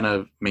mostly kind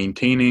of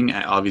maintaining,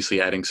 obviously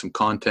adding some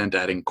content,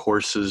 adding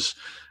courses?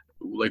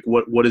 Like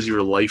what does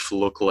your life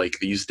look like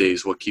these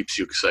days? What keeps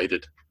you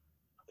excited?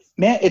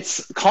 Man,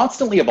 it's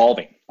constantly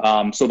evolving.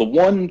 So the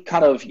one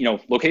kind of,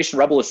 Location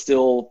Rebel is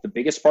still the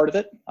biggest part of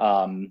it.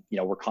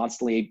 We're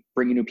constantly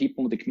bringing new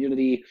people into the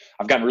community.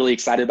 I've gotten really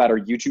excited about our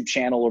YouTube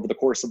channel over the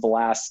course of the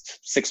last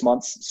 6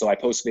 months. So I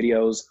post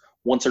videos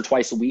once or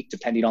twice a week,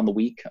 depending on the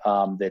week.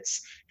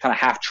 That's kind of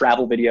half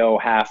travel video,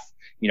 half,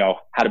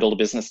 how to build a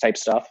business type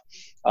stuff.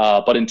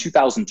 But in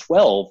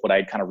 2012, what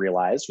I kind of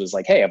realized was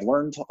like, hey, I've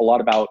learned a lot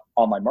about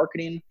online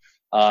marketing.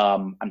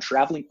 I'm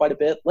traveling quite a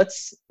bit.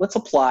 Let's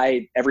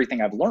apply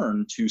everything I've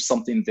learned to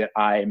something that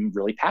I'm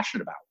really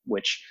passionate about,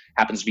 which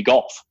happens to be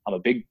golf. I'm a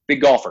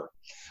big golfer.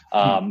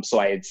 So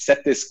I had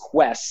set this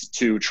quest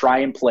to try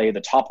and play the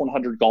top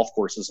 100 golf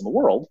courses in the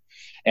world.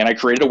 And I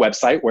created a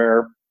website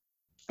where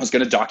I was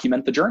going to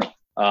document the journey.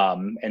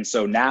 And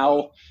so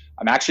now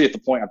I'm actually at the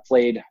point I've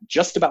played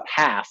just about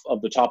half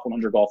of the top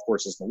 100 golf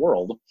courses in the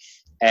world.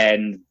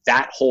 And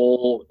that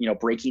whole,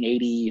 Breaking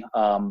 80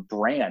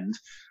 brand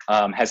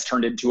has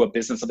turned into a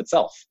business of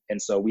itself. And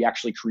so we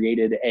actually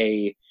created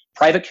a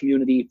private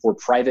community for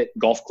private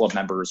golf club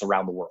members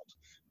around the world.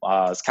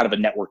 It's kind of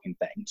a networking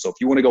thing. So if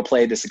you want to go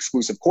play this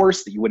exclusive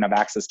course that you wouldn't have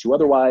access to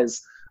otherwise,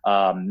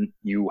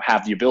 you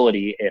have the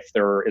ability if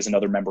there is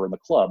another member in the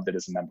club that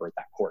is a member at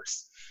that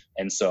course.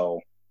 And so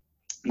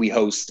we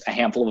host a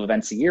handful of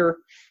events a year.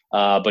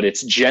 But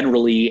it's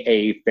generally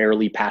a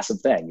fairly passive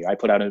thing. I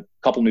put out a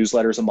couple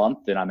newsletters a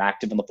month, and I'm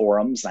active in the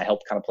forums, and I help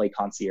kind of play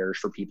concierge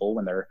for people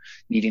when they're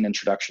needing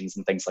introductions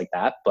and things like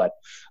that. But,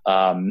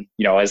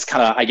 as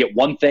kind of I get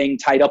one thing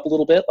tied up a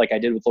little bit, like I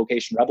did with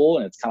Location Rebel,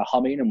 and it's kind of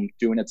humming and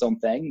doing its own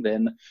thing,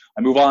 then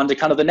I move on to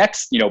kind of the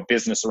next,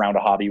 business around a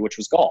hobby, which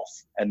was golf.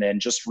 And then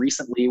just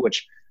recently,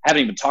 which I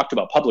haven't even talked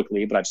about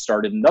publicly, but I've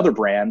started another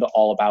brand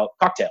all about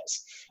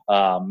cocktails.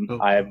 I'm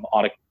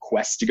on a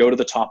quest to go to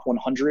the top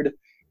 100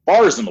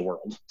 bars in the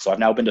world. So I've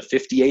now been to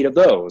 58 of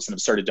those and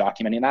have started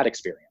documenting that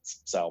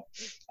experience. So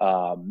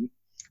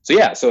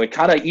it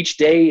kind of each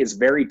day is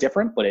very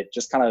different, but it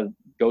just kind of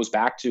goes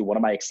back to what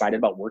am I excited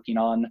about working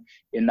on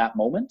in that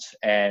moment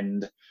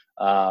and,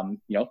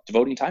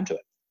 devoting time to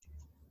it.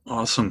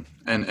 Awesome.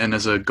 And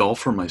as a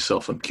golfer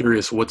myself, I'm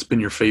curious, what's been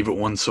your favorite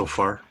one so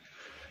far?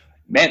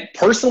 Man,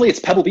 personally, it's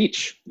Pebble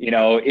Beach.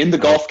 In the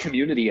Oh, golf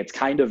community, it's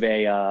kind of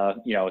a,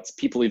 it's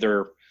people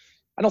either,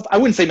 I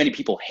wouldn't say many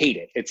people hate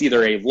it. It's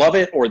either a love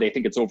it or they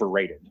think it's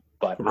overrated.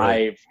 But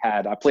right.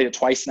 I played it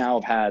twice now.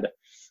 I've had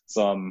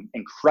some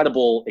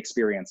incredible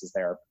experiences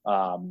there.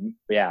 But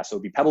yeah, so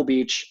it'd be Pebble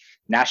Beach,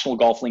 National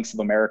Golf Links of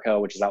America,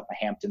 which is out in the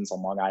Hamptons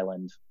on Long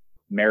Island,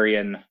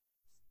 Marion,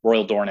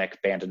 Royal Dornick,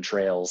 Bandon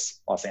Trails,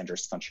 Los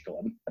Angeles Country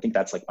Club. I think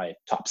that's like my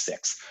top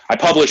six. I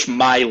publish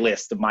my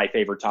list of my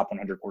favorite top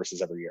 100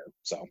 courses every year.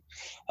 So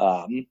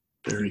you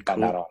Very can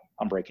find that cool.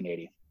 on Breaking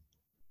 80.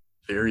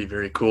 Very,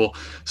 very cool.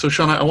 So,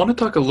 Sean, I want to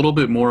talk a little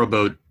bit more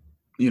about,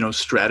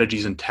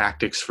 strategies and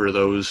tactics for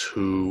those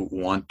who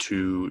want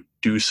to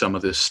do some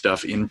of this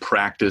stuff in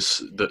practice.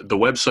 The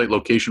website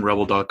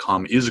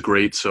locationrebel.com is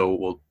great,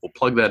 so we'll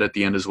plug that at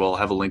the end as well. I'll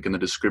have a link in the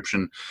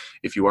description.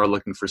 If you are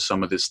looking for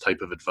some of this type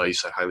of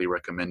advice, I highly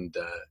recommend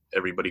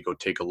everybody go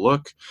take a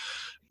look.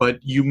 But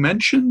you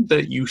mentioned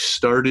that you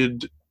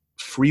started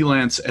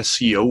freelance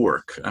SEO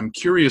work. I'm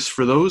curious,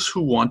 for those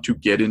who want to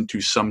get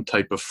into some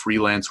type of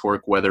freelance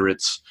work, whether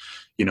it's,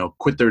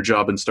 quit their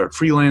job and start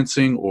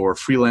freelancing, or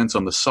freelance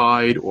on the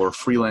side, or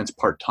freelance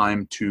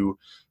part-time to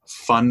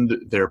fund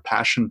their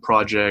passion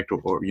project,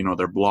 or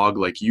their blog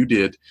like you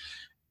did.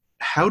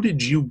 How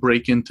did you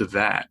break into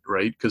that,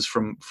 right? Because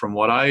from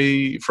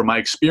my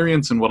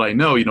experience and what I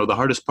know, the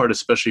hardest part,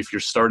 especially if you're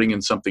starting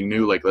in something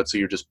new, like let's say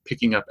you're just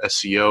picking up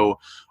SEO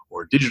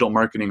or digital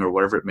marketing or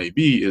whatever it may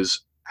be,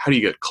 is how do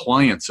you get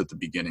clients at the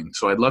beginning?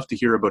 So I'd love to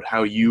hear about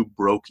how you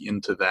broke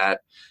into that,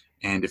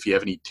 and if you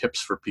have any tips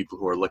for people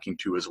who are looking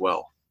to as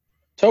well.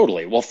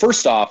 Totally. Well,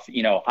 first off,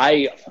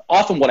 I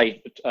often what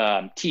I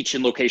teach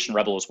in Location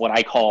Rebel is what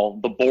I call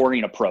the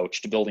boring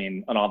approach to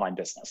building an online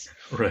business.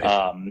 Right.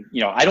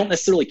 I don't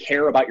necessarily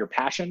care about your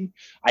passion.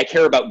 I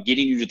care about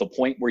getting you to the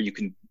point where you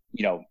can,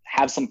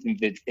 have something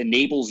that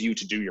enables you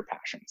to do your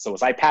passion. So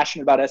was I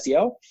passionate about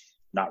SEO?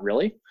 Not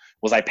really.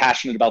 Was I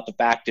passionate about the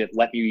fact it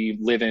let me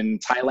live in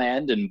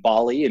Thailand and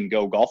Bali and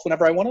go golf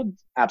whenever I wanted?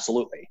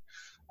 Absolutely.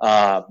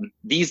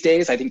 These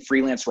days, I think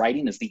freelance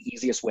writing is the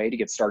easiest way to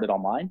get started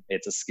online.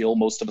 It's a skill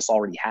most of us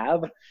already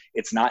have.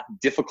 It's not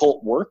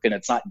difficult work, and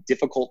it's not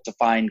difficult to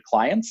find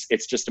clients.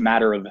 It's just a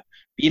matter of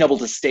being able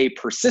to stay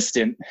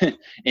persistent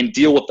and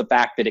deal with the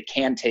fact that it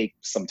can take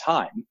some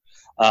time.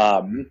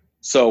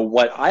 So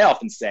what I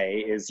often say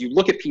is you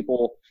look at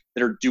people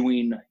that are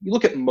you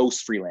look at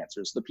most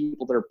freelancers, the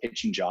people that are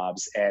pitching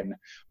jobs, and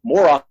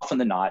more often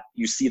than not,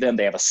 you see them,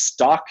 they have a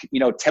stock,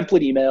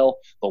 template email,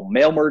 they'll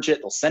mail merge it,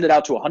 they'll send it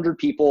out to 100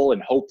 people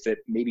and hope that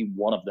maybe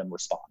one of them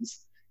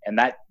responds. And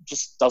that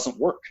just doesn't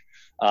work.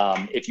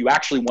 If you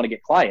actually want to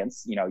get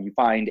clients, you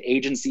find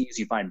agencies,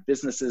 you find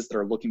businesses that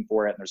are looking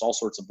for it, and there's all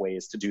sorts of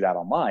ways to do that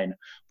online.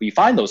 But you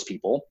find those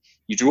people,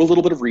 you do a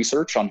little bit of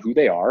research on who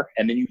they are,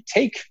 and then you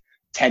take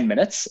 10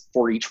 minutes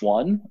for each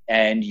one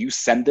and you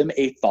send them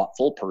a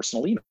thoughtful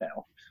personal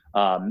email.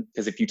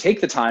 Because if you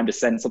take the time to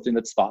send something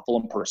that's thoughtful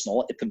and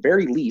personal, at the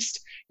very least,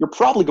 you're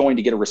probably going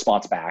to get a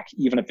response back,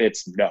 even if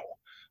it's no.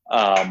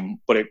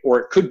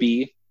 Or it could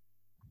be,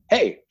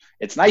 hey,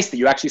 it's nice that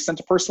you actually sent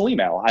a personal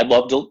email. I'd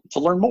love to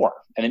learn more.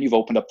 And then you've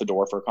opened up the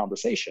door for a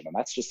conversation. And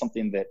that's just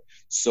something that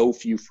so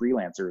few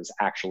freelancers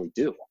actually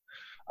do.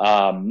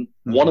 One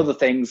of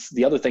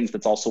the other things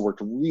that's also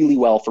worked really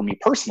well for me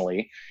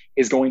personally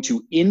is going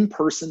to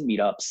in-person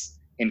meetups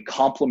in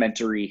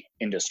complementary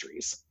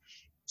industries.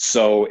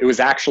 So it was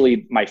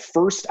actually my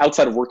first,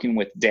 outside of working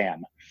with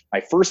Dan,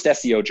 my first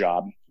SEO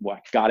job. Well,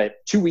 I got it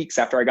 2 weeks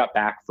after I got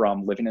back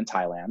from living in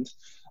Thailand.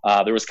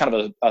 There was kind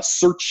of a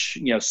search,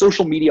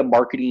 social media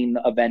marketing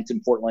event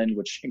in Portland,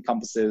 which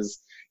encompasses,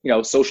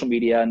 social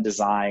media and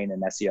design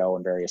and SEO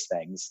and various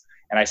things.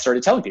 And I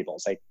started telling people,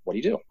 it's like, what do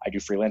you do? I do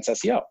freelance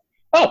SEO.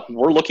 Oh,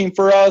 we're looking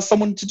for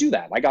someone to do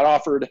that. I got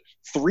offered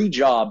 3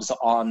 jobs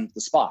on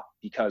the spot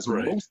because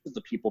most of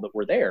the people that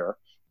were there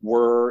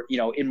were,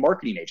 in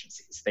marketing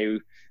agencies. They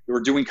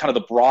were doing kind of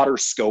the broader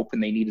scope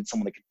and they needed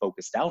someone that could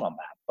focus down on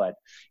that. But,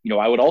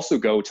 I would also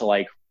go to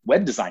like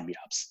web design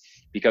meetups,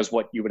 because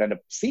what you would end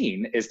up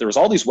seeing is there was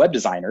all these web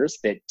designers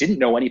that didn't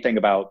know anything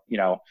about,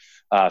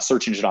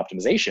 search engine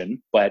optimization.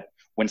 But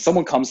when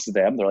someone comes to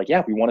them, they're like,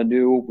 yeah, we want a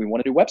new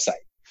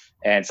website.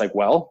 And it's like,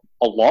 well,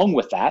 along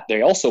with that,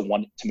 they also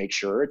want to make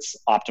sure it's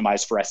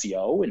optimized for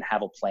SEO and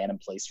have a plan in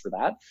place for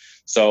that.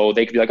 So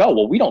they could be like, oh,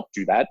 well, we don't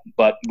do that,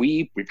 but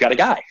we've got a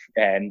guy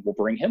and we'll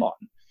bring him on.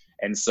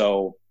 And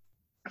so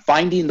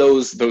finding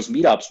those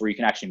meetups where you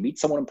can actually meet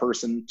someone in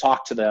person,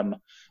 talk to them,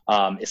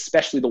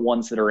 especially the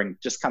ones that are in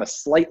just kind of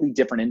slightly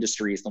different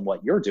industries than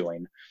what you're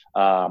doing,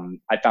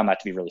 I found that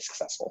to be really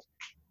successful.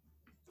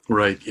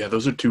 Right. Yeah,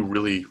 those are 2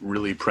 really,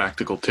 really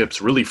practical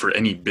tips, really for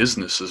any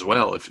business as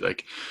well. If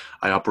like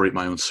I operate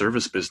my own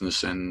service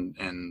business,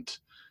 and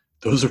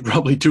those are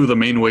probably 2 of the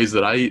main ways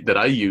that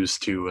I use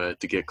to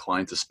get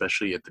clients,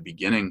 especially at the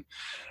beginning.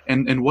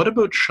 And what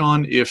about,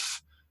 Sean,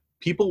 if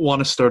people want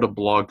to start a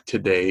blog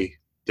today,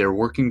 they're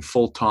working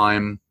full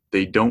time,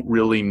 they don't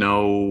really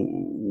know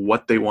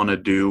what they want to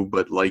do,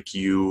 but like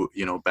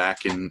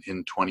back in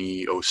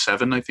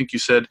 2007, I think you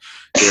said,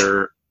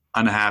 they're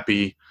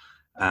unhappy.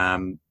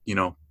 you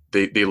know,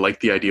 they like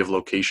the idea of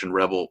Location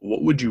Rebel.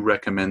 What would you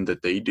recommend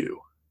that they do?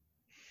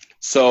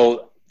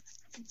 So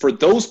for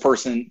those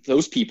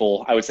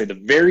people, I would say the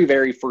very,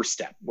 very first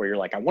step where you're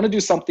like, I want to do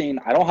something,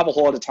 I don't have a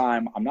whole lot of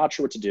time, I'm not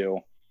sure what to do.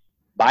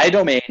 Buy a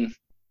domain,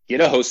 get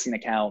a hosting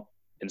account,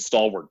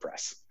 install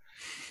WordPress.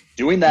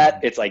 Doing that,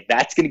 it's like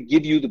that's going to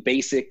give you the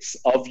basics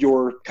of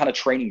your kind of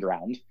training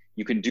ground.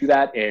 You can do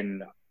that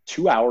in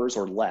 2 hours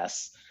or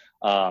less.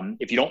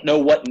 If you don't know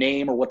what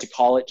name or what to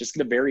call it, just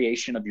get a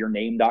variation of your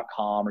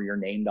name.com or your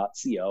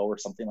name.co or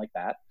something like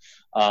that.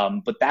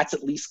 But that's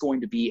at least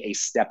going to be a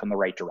step in the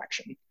right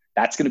direction.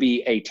 That's going to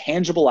be a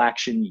tangible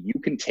action you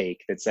can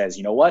take that says,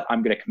 you know what,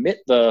 I'm going to commit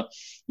the,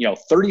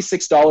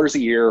 $36 a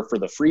year for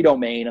the free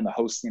domain and the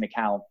hosting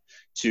account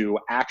to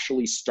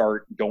actually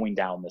start going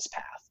down this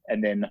path.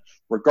 And then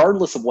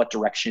regardless of what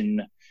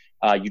direction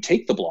you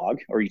take the blog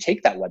or you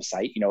take that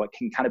website, it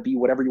can kind of be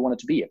whatever you want it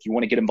to be. If you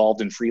want to get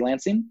involved in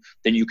freelancing,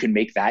 then you can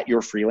make that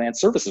your freelance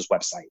services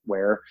website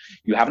where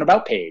you have an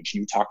about page,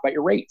 you talk about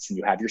your rates and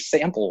you have your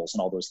samples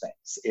and all those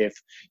things. If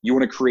you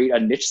want to create a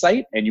niche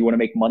site and you want to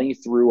make money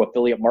through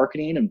affiliate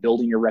marketing and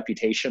building your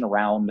reputation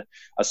around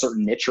a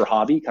certain niche or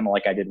hobby, kind of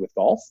like I did with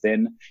golf,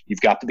 then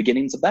you've got the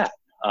beginnings of that.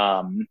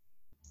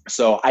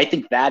 So I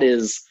think that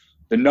is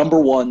the number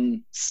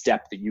one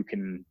step that you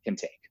can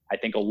take. I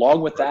think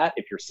along with that,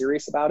 if you're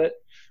serious about it,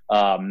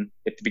 at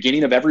the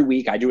beginning of every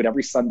week, I do it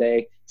every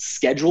Sunday,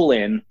 schedule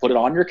in, put it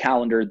on your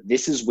calendar.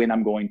 This is when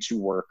I'm going to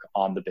work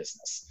on the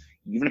business.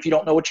 Even if you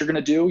don't know what you're going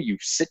to do, you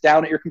sit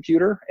down at your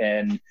computer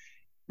and,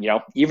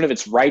 even if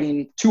it's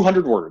writing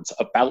 200 words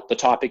about the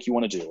topic you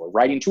want to do, or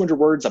writing 200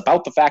 words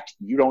about the fact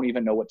you don't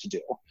even know what to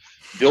do,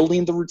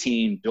 building the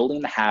routine,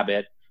 building the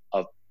habit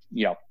of,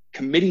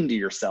 committing to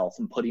yourself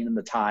and putting in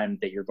the time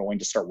that you're going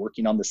to start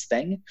working on this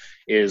thing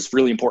is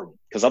really important,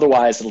 because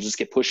otherwise it'll just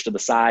get pushed to the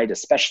side,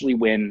 especially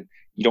when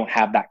you don't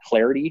have that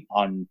clarity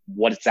on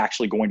what it's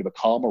actually going to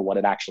become or what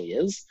it actually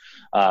is.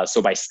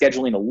 So by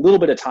scheduling a little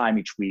bit of time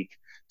each week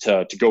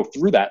to go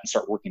through that and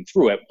start working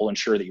through it will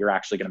ensure that you're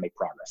actually going to make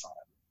progress on it.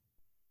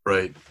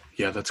 Right.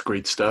 Yeah, that's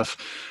great stuff.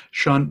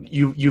 Sean,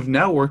 you've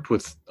now worked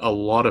with a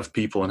lot of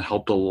people and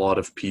helped a lot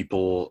of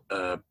people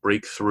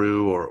break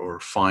through or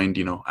find,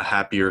 a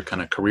happier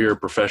kind of career,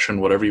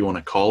 profession, whatever you want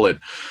to call it.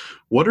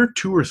 What are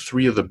 2 or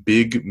 3 of the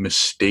big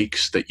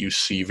mistakes that you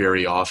see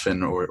very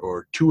often,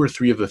 or 2 or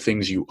 3 of the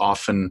things you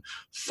often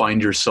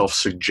find yourself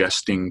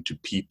suggesting to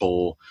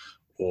people,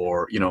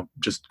 or,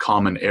 just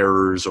common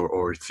errors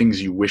or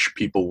things you wish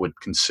people would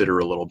consider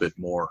a little bit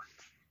more?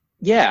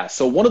 Yeah.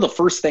 So one of the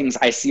first things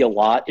I see a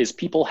lot is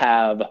people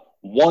have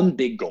one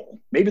big goal.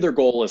 Maybe their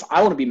goal is,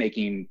 I want to be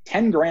making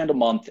 10 grand a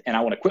month and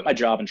I want to quit my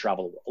job and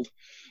travel the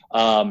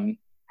world.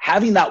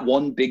 Having that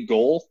one big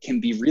goal can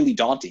be really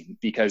daunting,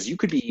 because you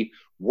could be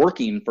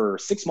working for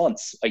 6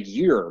 months, a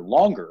year,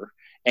 longer,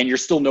 and you're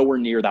still nowhere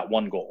near that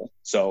one goal.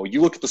 So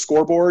you look at the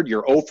scoreboard,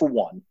 you're 0 for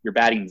 1, you're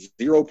batting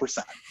 0%.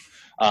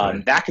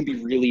 Right. That can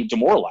be really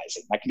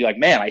demoralizing. That can be like,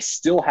 man, I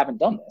still haven't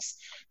done this.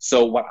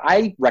 So what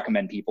I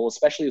recommend people,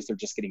 especially as they're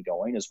just getting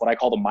going, is what I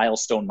call the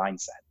milestone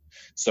mindset.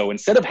 So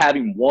instead of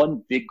having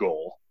one big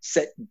goal,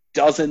 set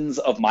dozens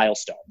of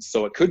milestones.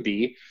 So it could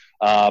be,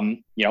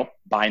 buying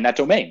that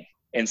domain,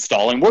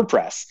 installing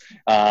WordPress,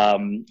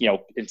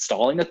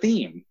 installing a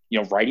theme,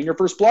 writing your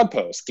first blog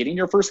post, getting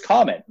your first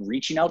comment,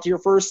 reaching out to your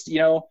first,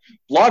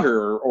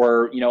 blogger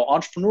or,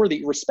 entrepreneur that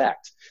you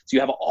respect. So you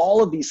have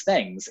all of these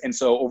things. And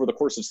so over the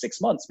course of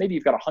 6 months, maybe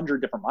you've got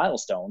 100 different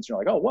milestones. You're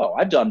like, oh, whoa,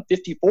 I've done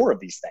 54 of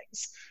these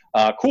things.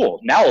 Cool.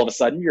 Now all of a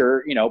sudden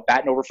you're,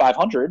 batting over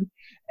 500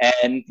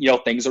 and,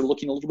 things are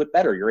looking a little bit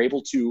better. You're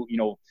able to,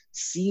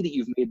 see that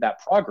you've made that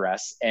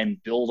progress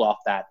and build off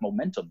that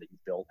momentum that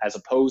you've built, as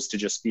opposed to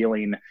just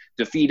feeling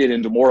defeated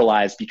and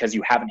demoralized because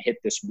you haven't hit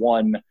this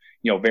one,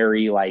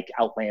 very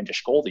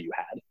outlandish goal that you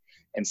had.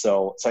 And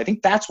so I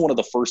think that's one of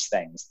the first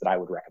things that I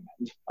would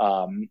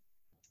recommend.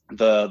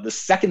 The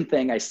second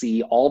thing I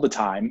see all the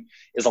time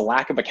is a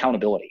lack of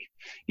accountability.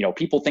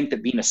 People think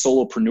that being a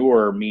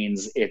solopreneur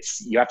means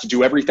you have to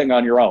do everything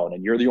on your own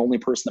and you're the only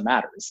person that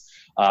matters.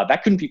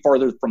 That couldn't be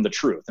farther from the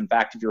truth. In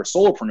fact, if you're a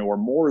solopreneur,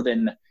 more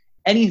than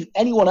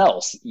anyone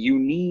else, you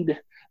need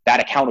that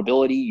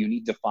accountability. You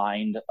need to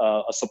find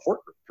a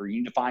support group, or you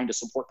need to find a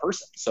support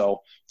person.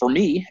 So for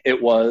me,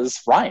 it was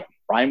Ryan.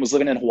 Ryan was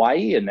living in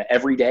Hawaii, and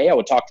every day I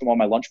would talk to him on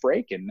my lunch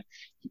break. And,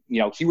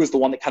 he was the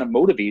one that kind of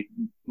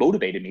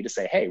motivated me to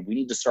say, hey, we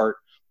need to start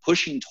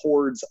pushing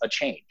towards a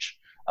change.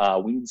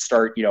 We need to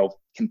start,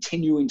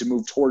 continuing to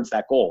move towards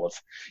that goal.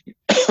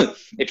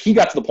 If he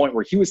got to the point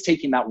where he was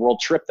taking that world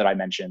trip that I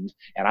mentioned,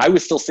 and I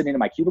was still sitting in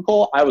my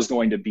cubicle, I was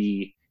going to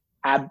be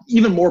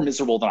even more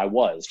miserable than I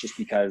was, just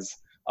because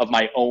of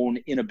my own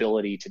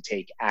inability to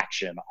take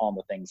action on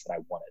the things that I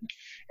wanted.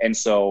 And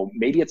so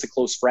maybe it's a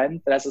close friend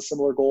that has a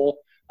similar goal.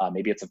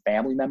 Maybe it's a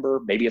family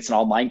member. Maybe it's an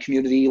online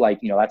community.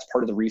 That's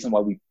part of the reason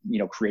why we,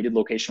 created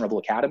Location Rebel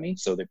Academy,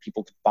 so that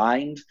people could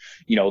find,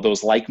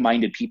 those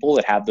like-minded people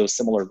that have those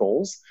similar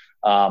goals.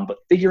 But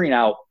figuring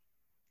out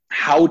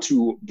how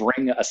to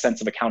bring a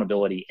sense of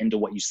accountability into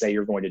what you say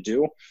you're going to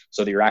do,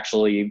 so that you're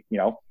actually,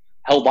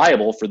 held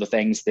liable for the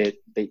things that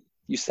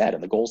you said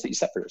and the goals that you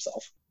set for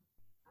yourself.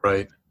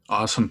 Right.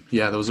 Awesome.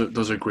 Yeah, those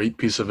are great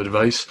piece of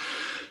advice.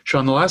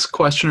 Sean, the last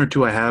question or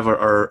two I have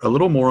are a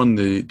little more on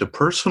the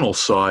personal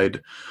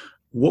side.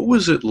 What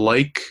was it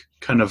like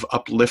kind of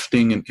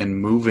uplifting and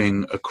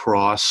moving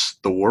across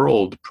the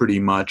world pretty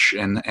much?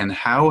 And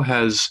how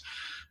has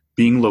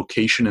being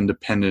location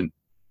independent,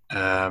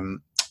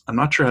 I'm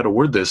not sure how to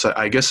word this,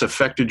 I guess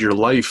affected your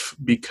life?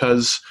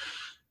 Because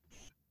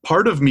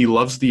part of me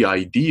loves the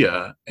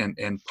idea,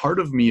 and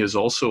part of me is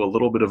also a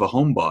little bit of a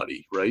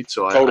homebody, right?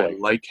 So I Totally.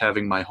 like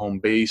having my home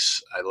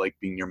base. I like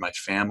being near my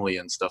family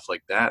and stuff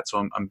like that. So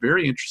I'm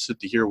very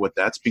interested to hear what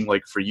that's been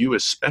like for you,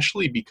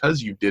 especially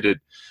because you did it,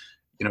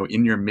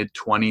 in your mid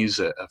 20s,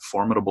 a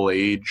formidable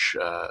age,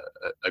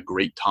 a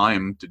great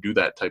time to do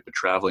that type of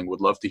traveling. Would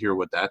love to hear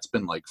what that's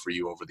been like for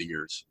you over the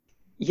years.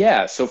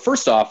 Yeah. So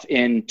first off,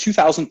 in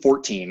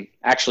 2014,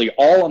 actually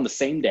all on the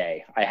same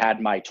day, I had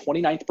my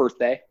 29th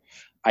birthday.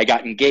 I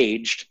got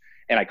engaged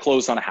and I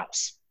closed on a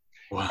house.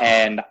 Wow.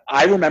 And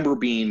I remember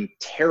being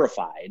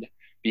terrified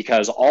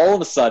because all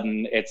of a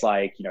sudden it's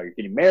like, you're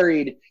getting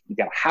married, you've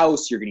got a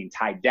house, you're getting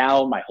tied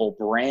down. My whole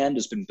brand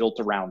has been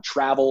built around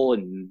travel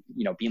and,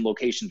 being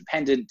location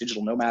dependent,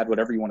 digital nomad,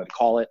 whatever you wanted to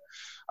call it.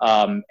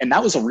 And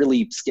that was a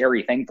really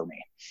scary thing for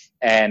me.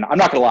 And I'm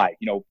not going to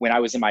lie, when I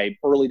was in my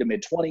early to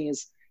mid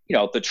 20s,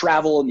 the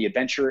travel and the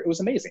adventure, it was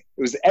amazing.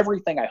 It was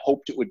everything I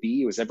hoped it would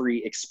be. It was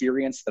every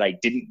experience that I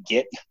didn't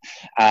get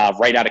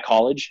right out of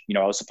college.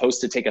 I was supposed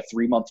to take a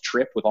 3-month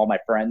trip with all my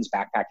friends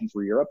backpacking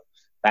through Europe.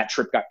 That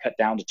trip got cut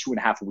down to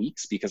 2.5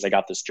 weeks because I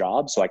got this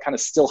job. So I kind of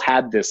still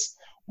had this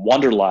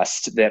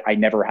wanderlust that I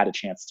never had a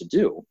chance to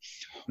do.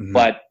 Hmm.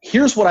 But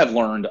here's what I've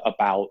learned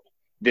about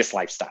this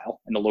lifestyle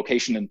and the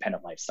location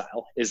independent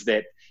lifestyle is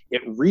that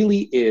it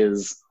really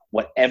is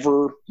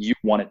whatever you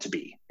want it to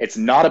be. It's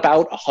not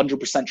about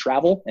 100%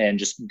 travel and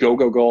just go,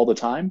 go, go all the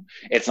time.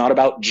 It's not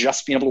about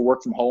just being able to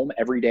work from home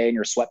every day in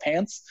your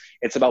sweatpants.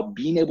 It's about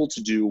being able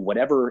to do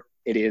whatever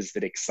it is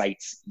that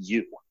excites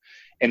you.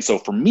 And so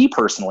for me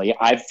personally,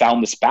 I've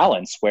found this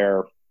balance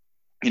where,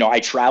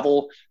 I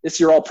travel this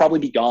year. I'll probably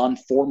be gone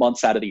 4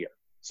 months out of the year.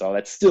 So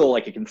that's still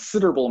like a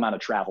considerable amount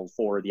of travel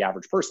for the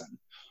average person.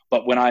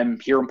 But when I'm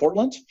here in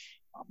Portland,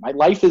 my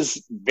life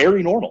is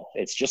very normal.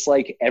 It's just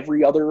like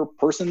every other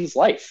person's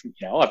life.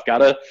 I've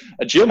got a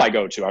gym I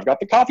go to. I've got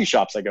the coffee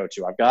shops I go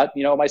to. I've got,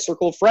 my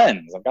circle of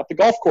friends. I've got the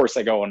golf course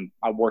I go and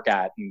I work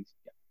at and,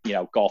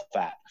 golf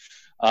at.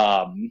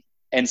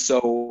 And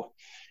so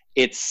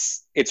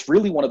it's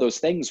really one of those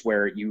things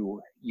where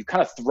you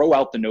kind of throw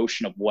out the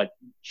notion of what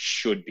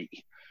should be,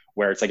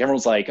 where it's like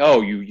everyone's like,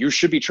 oh, you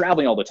should be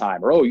traveling all the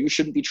time, or oh, you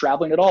shouldn't be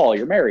traveling at all,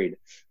 you're married.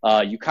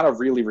 You kind of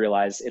really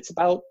realize it's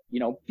about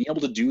being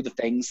able to do the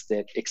things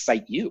that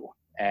excite you,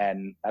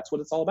 and that's what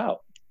it's all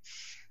about.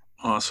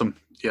 Awesome.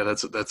 Yeah,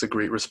 that's a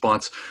great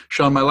response.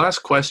 Sean, my last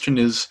question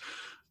is,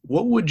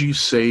 what would you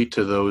say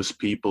to those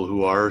people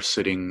who are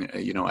sitting,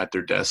 at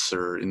their desks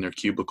or in their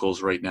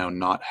cubicles right now,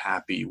 not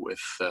happy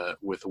with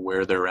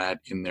where they're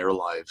at in their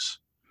lives?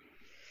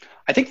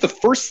 I think the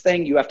first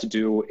thing you have to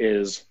do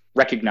is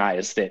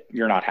recognize that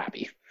you're not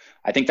happy.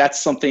 I think that's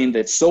something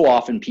that so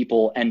often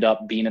people end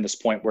up being in this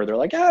point where they're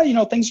like,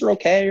 things are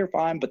okay, you're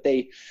fine, but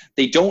they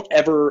don't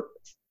ever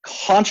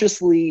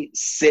consciously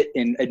sit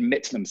and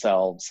admit to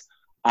themselves,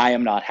 I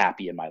am not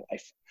happy in my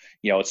life.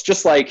 It's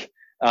just like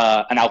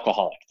an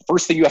alcoholic. The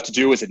first thing you have to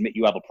do is admit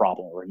you have a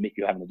problem or admit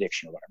you have an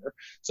addiction or whatever.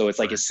 So it's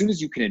like Right. as soon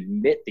as you can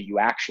admit that you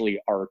actually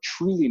are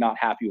truly not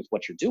happy with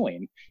what you're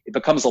doing, it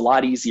becomes a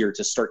lot easier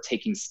to start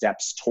taking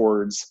steps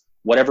towards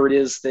whatever it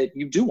is that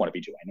you do want to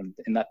be doing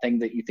and that thing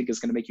that you think is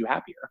going to make you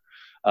happier.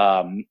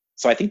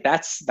 So I think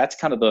that's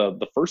kind of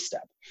the first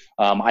step.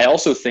 I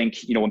also think,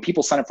 when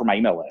people sign up for my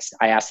email list,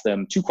 I ask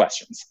them 2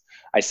 questions.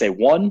 I say,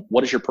 1,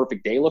 what does your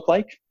perfect day look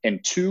like?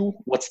 And 2,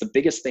 what's the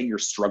biggest thing you're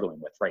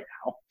struggling with right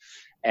now?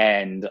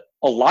 And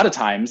a lot of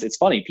times it's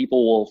funny,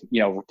 people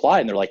will, reply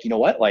and they're like, you know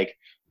what, like,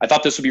 I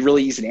thought this would be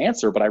really easy to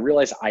answer, but I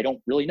realize I don't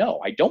really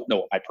know. I don't know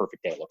what my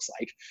perfect day looks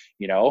like.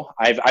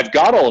 I've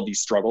got all of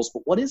these struggles,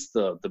 but what is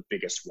the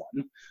biggest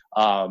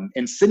one?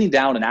 And sitting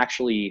down and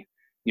actually,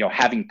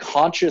 having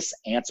conscious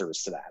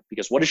answers to that,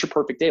 because what does your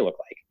perfect day look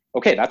like?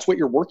 Okay, that's what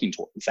you're working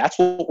towards. That's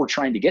what we're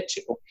trying to get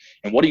to.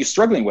 And what are you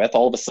struggling with?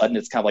 All of a sudden,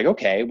 it's kind of like,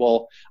 okay,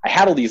 well, I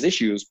had all these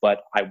issues,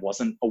 but I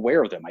wasn't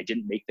aware of them. I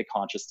didn't make the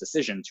conscious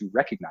decision to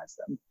recognize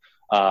them.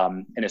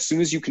 And as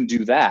soon as you can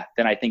do that,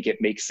 then I think it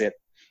makes it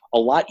a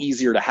lot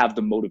easier to have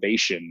the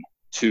motivation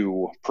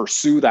to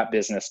pursue that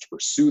business, to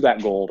pursue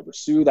that goal, to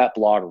pursue that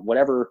blog, or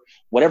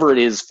whatever it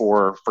is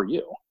for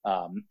you.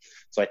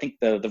 So I think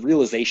the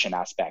realization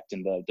aspect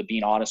and the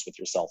being honest with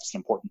yourself is an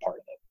important part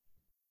of it.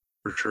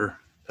 For sure.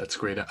 That's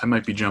great. I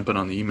might be jumping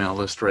on the email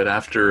list right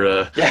after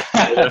right Yeah.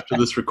 after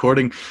this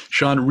recording.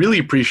 Sean, really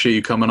appreciate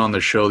you coming on the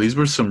show. These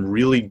were some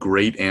really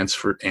great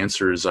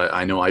answers.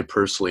 I know I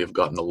personally have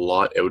gotten a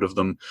lot out of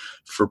them.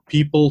 For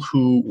people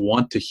who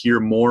want to hear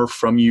more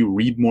from you,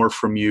 read more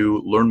from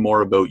you, learn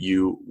more about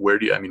you,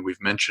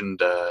 we've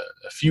mentioned a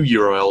few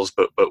URLs,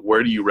 but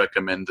where do you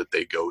recommend that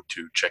they go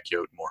to check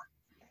you out more?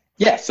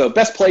 Yeah, so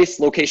best place,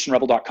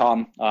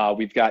 locationrebel.com.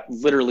 We've got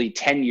literally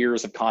 10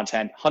 years of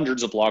content,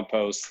 hundreds of blog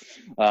posts,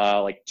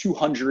 like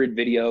 200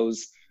 videos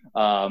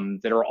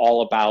that are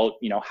all about,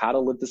 how to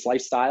live this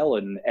lifestyle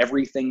and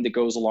everything that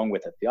goes along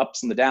with it, the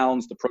ups and the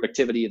downs, the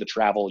productivity, the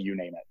travel, you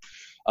name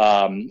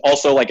it.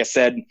 Also, like I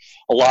said,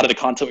 a lot of the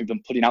content we've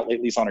been putting out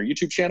lately is on our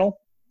YouTube channel,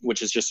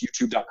 which is just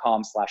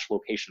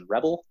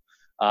youtube.com/locationrebel.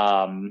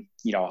 I'm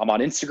on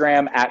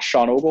Instagram at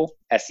Sean Ogle,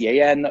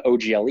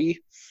 SEANOGLE.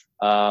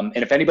 And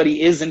if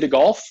anybody is into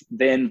golf,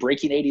 then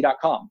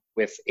breaking80.com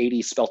with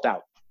 80 spelt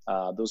out.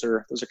 Those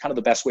are kind of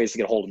the best ways to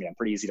get a hold of me. I'm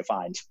pretty easy to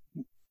find.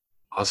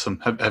 Awesome.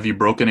 Have you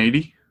broken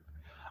 80?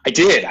 I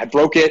did. I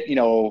broke it,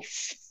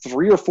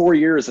 3 or 4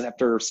 years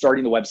after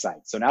starting the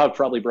website. So now I've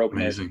probably broken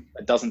Amazing.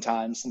 it a dozen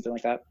times, something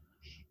like that.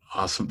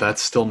 Awesome.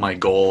 That's still my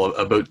goal.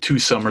 About 2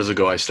 summers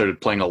ago, I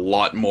started playing a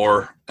lot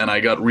more, and I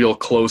got real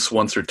close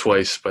once or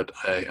twice, but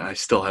I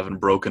still haven't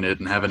broken it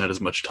and haven't had as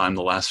much time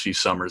the last few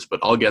summers, but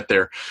I'll get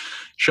there.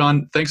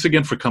 Sean, thanks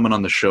again for coming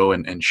on the show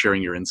and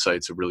sharing your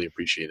insights. I really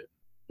appreciate it.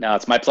 No,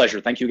 it's my pleasure.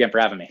 Thank you again for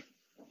having me.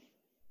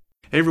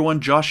 Hey everyone,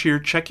 Josh here,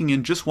 checking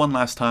in just one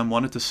last time.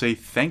 Wanted to say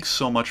thanks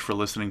so much for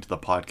listening to the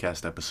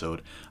podcast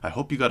episode. I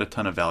hope you got a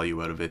ton of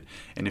value out of it.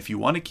 And if you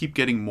want to keep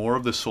getting more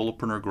of the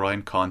Solopreneur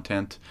Grind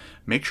content,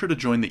 make sure to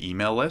join the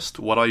email list.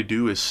 What I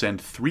do is send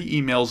 3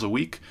 emails a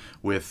week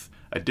with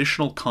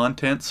additional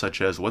content such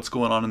as what's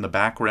going on in the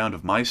background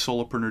of my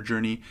solopreneur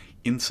journey,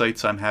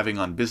 insights I'm having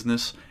on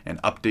business,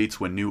 and updates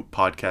when new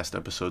podcast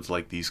episodes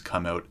like these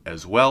come out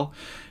as well.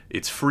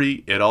 It's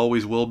free. It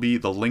always will be.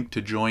 The link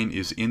to join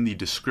is in the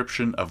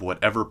description of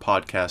whatever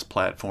podcast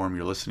platform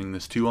you're listening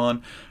this to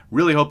on.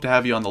 Really hope to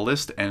have you on the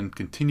list and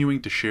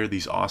continuing to share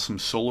these awesome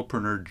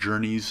solopreneur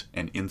journeys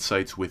and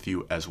insights with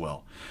you as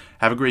well.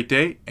 Have a great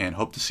day and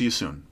hope to see you soon.